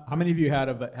 How many of you have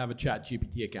a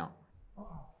ChatGPT account?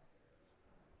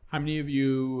 How many of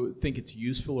you think it's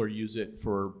useful or use it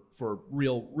for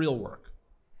real work?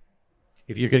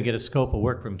 If you're going to get a scope of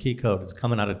work from KeyCode, it's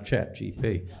coming out of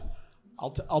ChatGPT.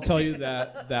 I'll tell you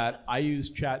that I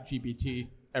use ChatGPT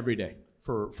every day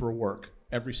for work,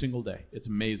 every single day. It's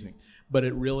amazing. But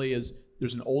it really is,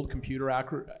 there's an old computer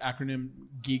acronym,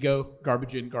 GIGO,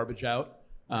 garbage in, garbage out.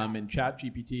 And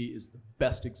ChatGPT is the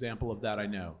best example of that I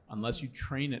know. Unless you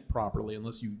train it properly,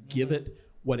 unless you give it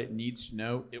what it needs to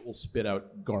know, it will spit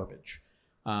out garbage.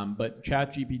 But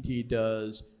ChatGPT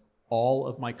does all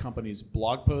of my company's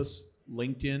blog posts,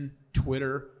 LinkedIn,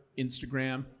 Twitter,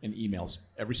 Instagram, and emails,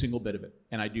 every single bit of it.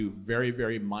 And I do very,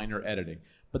 very minor editing.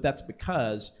 But that's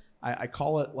because I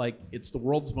call it like it's the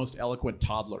world's most eloquent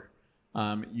toddler.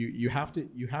 You have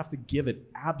to give it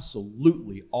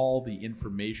absolutely all the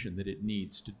information that it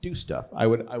needs to do stuff. I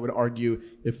would argue,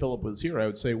 if Philip was here, I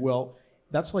would say, well,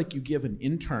 that's like you give an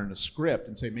intern a script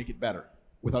and say, make it better,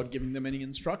 without giving them any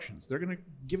instructions. They're going to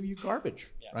give you garbage,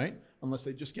 right? Unless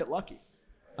they just get lucky.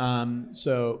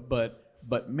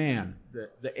 But man,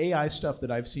 the AI stuff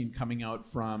that I've seen coming out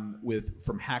from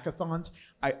hackathons,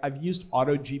 I've used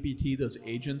AutoGPT, those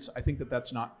agents. I think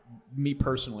that's not, me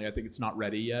personally, I think it's not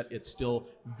ready yet. It's still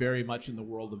very much in the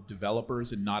world of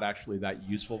developers and not actually that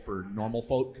useful for normal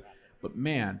folk. But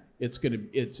man, it's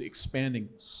expanding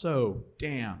so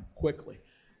damn quickly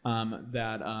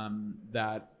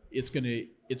that it's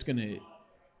gonna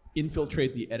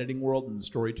infiltrate the editing world and the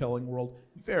storytelling world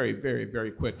very, very,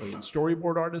 very quickly. And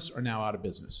storyboard artists are now out of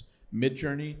business.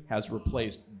 Midjourney has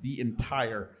replaced the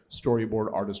entire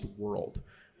storyboard artist world.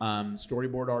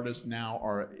 Storyboard artists now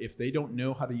are, if they don't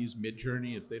know how to use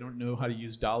Midjourney, if they don't know how to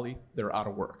use DALL-E, they're out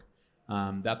of work.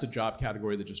 That's a job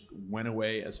category that just went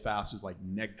away as fast as like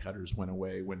neg cutters went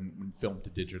away when film to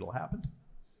digital happened.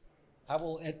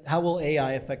 How will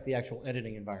AI affect the actual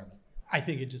editing environment? I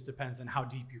think it just depends on how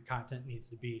deep your content needs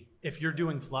to be. If you're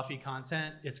doing fluffy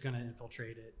content, it's going to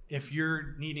infiltrate it. If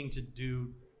you're needing to do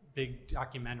big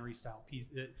documentary style piece.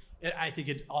 I think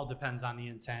it all depends on the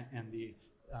intent and the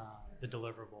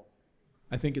deliverable.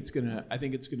 I think it's gonna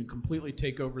completely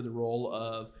take over the role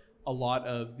of a lot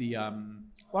of the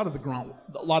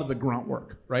grunt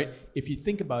work, right? If you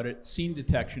think about it, scene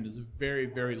detection is a very,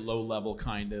 very low level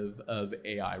kind of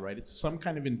AI, right? It's some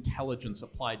kind of intelligence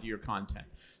applied to your content.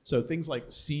 So things like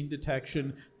scene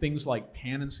detection, things like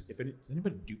pan and does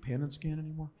anybody do pan and scan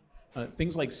anymore?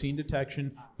 Things like scene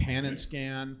detection, pan and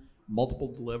scan, multiple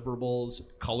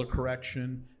deliverables, color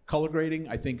correction. Color grading,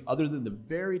 I think, other than the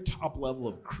very top level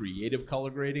of creative color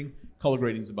grading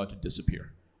is about to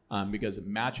disappear. Because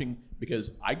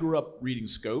I grew up reading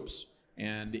scopes,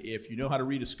 and if you know how to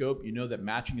read a scope, you know that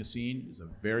matching a scene is a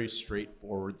very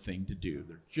straightforward thing to do.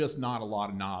 There's just not a lot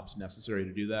of knobs necessary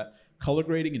to do that. Color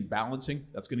grading and balancing,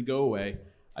 that's going to go away.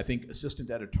 I think assistant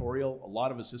editorial, a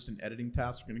lot of assistant editing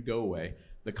tasks are going to go away.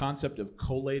 The concept of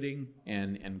collating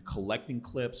and collecting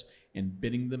clips and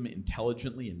bidding them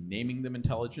intelligently and naming them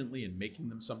intelligently and making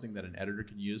them something that an editor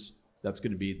can use, that's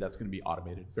going to be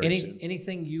automated very soon.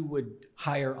 Anything you would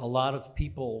hire a lot of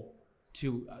people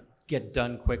to get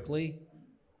done quickly,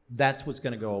 that's what's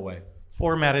going to go away.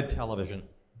 Formatted television,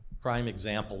 prime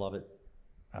example of it.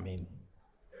 I mean,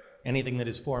 anything that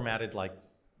is formatted, like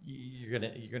you're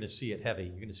gonna see it heavy.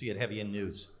 You're gonna see it heavy in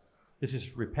news. This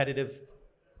is repetitive,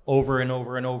 over and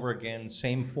over and over again,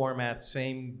 same format,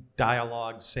 same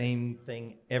dialogue, same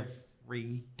thing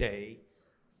every day,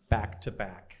 back to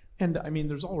back. And I mean,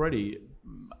 there's already,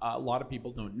 a lot of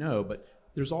people don't know, but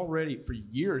there's already, for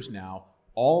years now,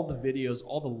 all the videos,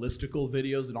 all the listicle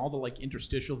videos and all the like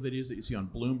interstitial videos that you see on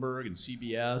Bloomberg and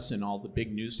CBS and all the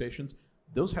big news stations,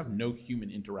 those have no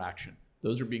human interaction.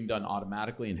 Those are being done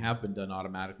automatically and have been done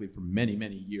automatically for many,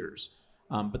 many years.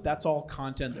 But that's all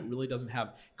content that really doesn't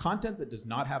have, content that does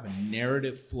not have a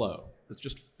narrative flow, that's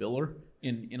just filler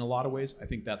in a lot of ways. I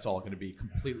think that's all going to be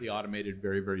completely automated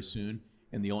very, very soon.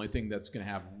 And the only thing that's going to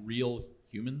have real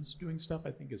humans doing stuff,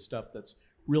 I think, is stuff that's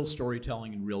real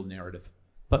storytelling and real narrative.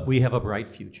 But we have a bright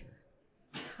future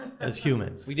as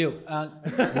humans. We do.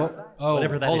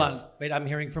 Whatever that hold is. on. Wait, I'm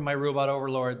hearing from my robot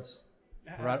overlords.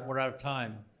 We're out of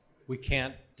time. We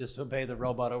can't disobey the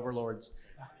robot overlords.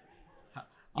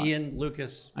 Ian,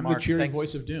 Lucas, I'm Mark, the cheery thanks.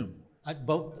 voice of doom.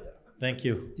 Both. Thank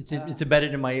you. It's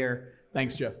embedded in my ear.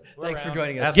 Thanks, Jeff. Thanks for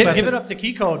joining us. Ask Give it up to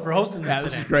Keycode for hosting this Yeah,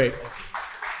 this today. is great.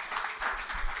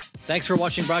 Thanks for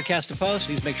watching Broadcast to Post.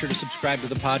 Please make sure to subscribe to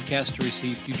the podcast to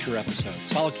receive future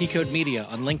episodes. Follow Keycode Media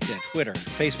on LinkedIn, Twitter,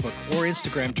 Facebook, or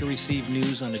Instagram to receive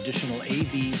news on additional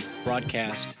AV,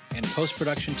 broadcast, and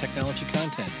post-production technology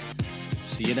content.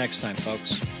 See you next time,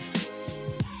 folks.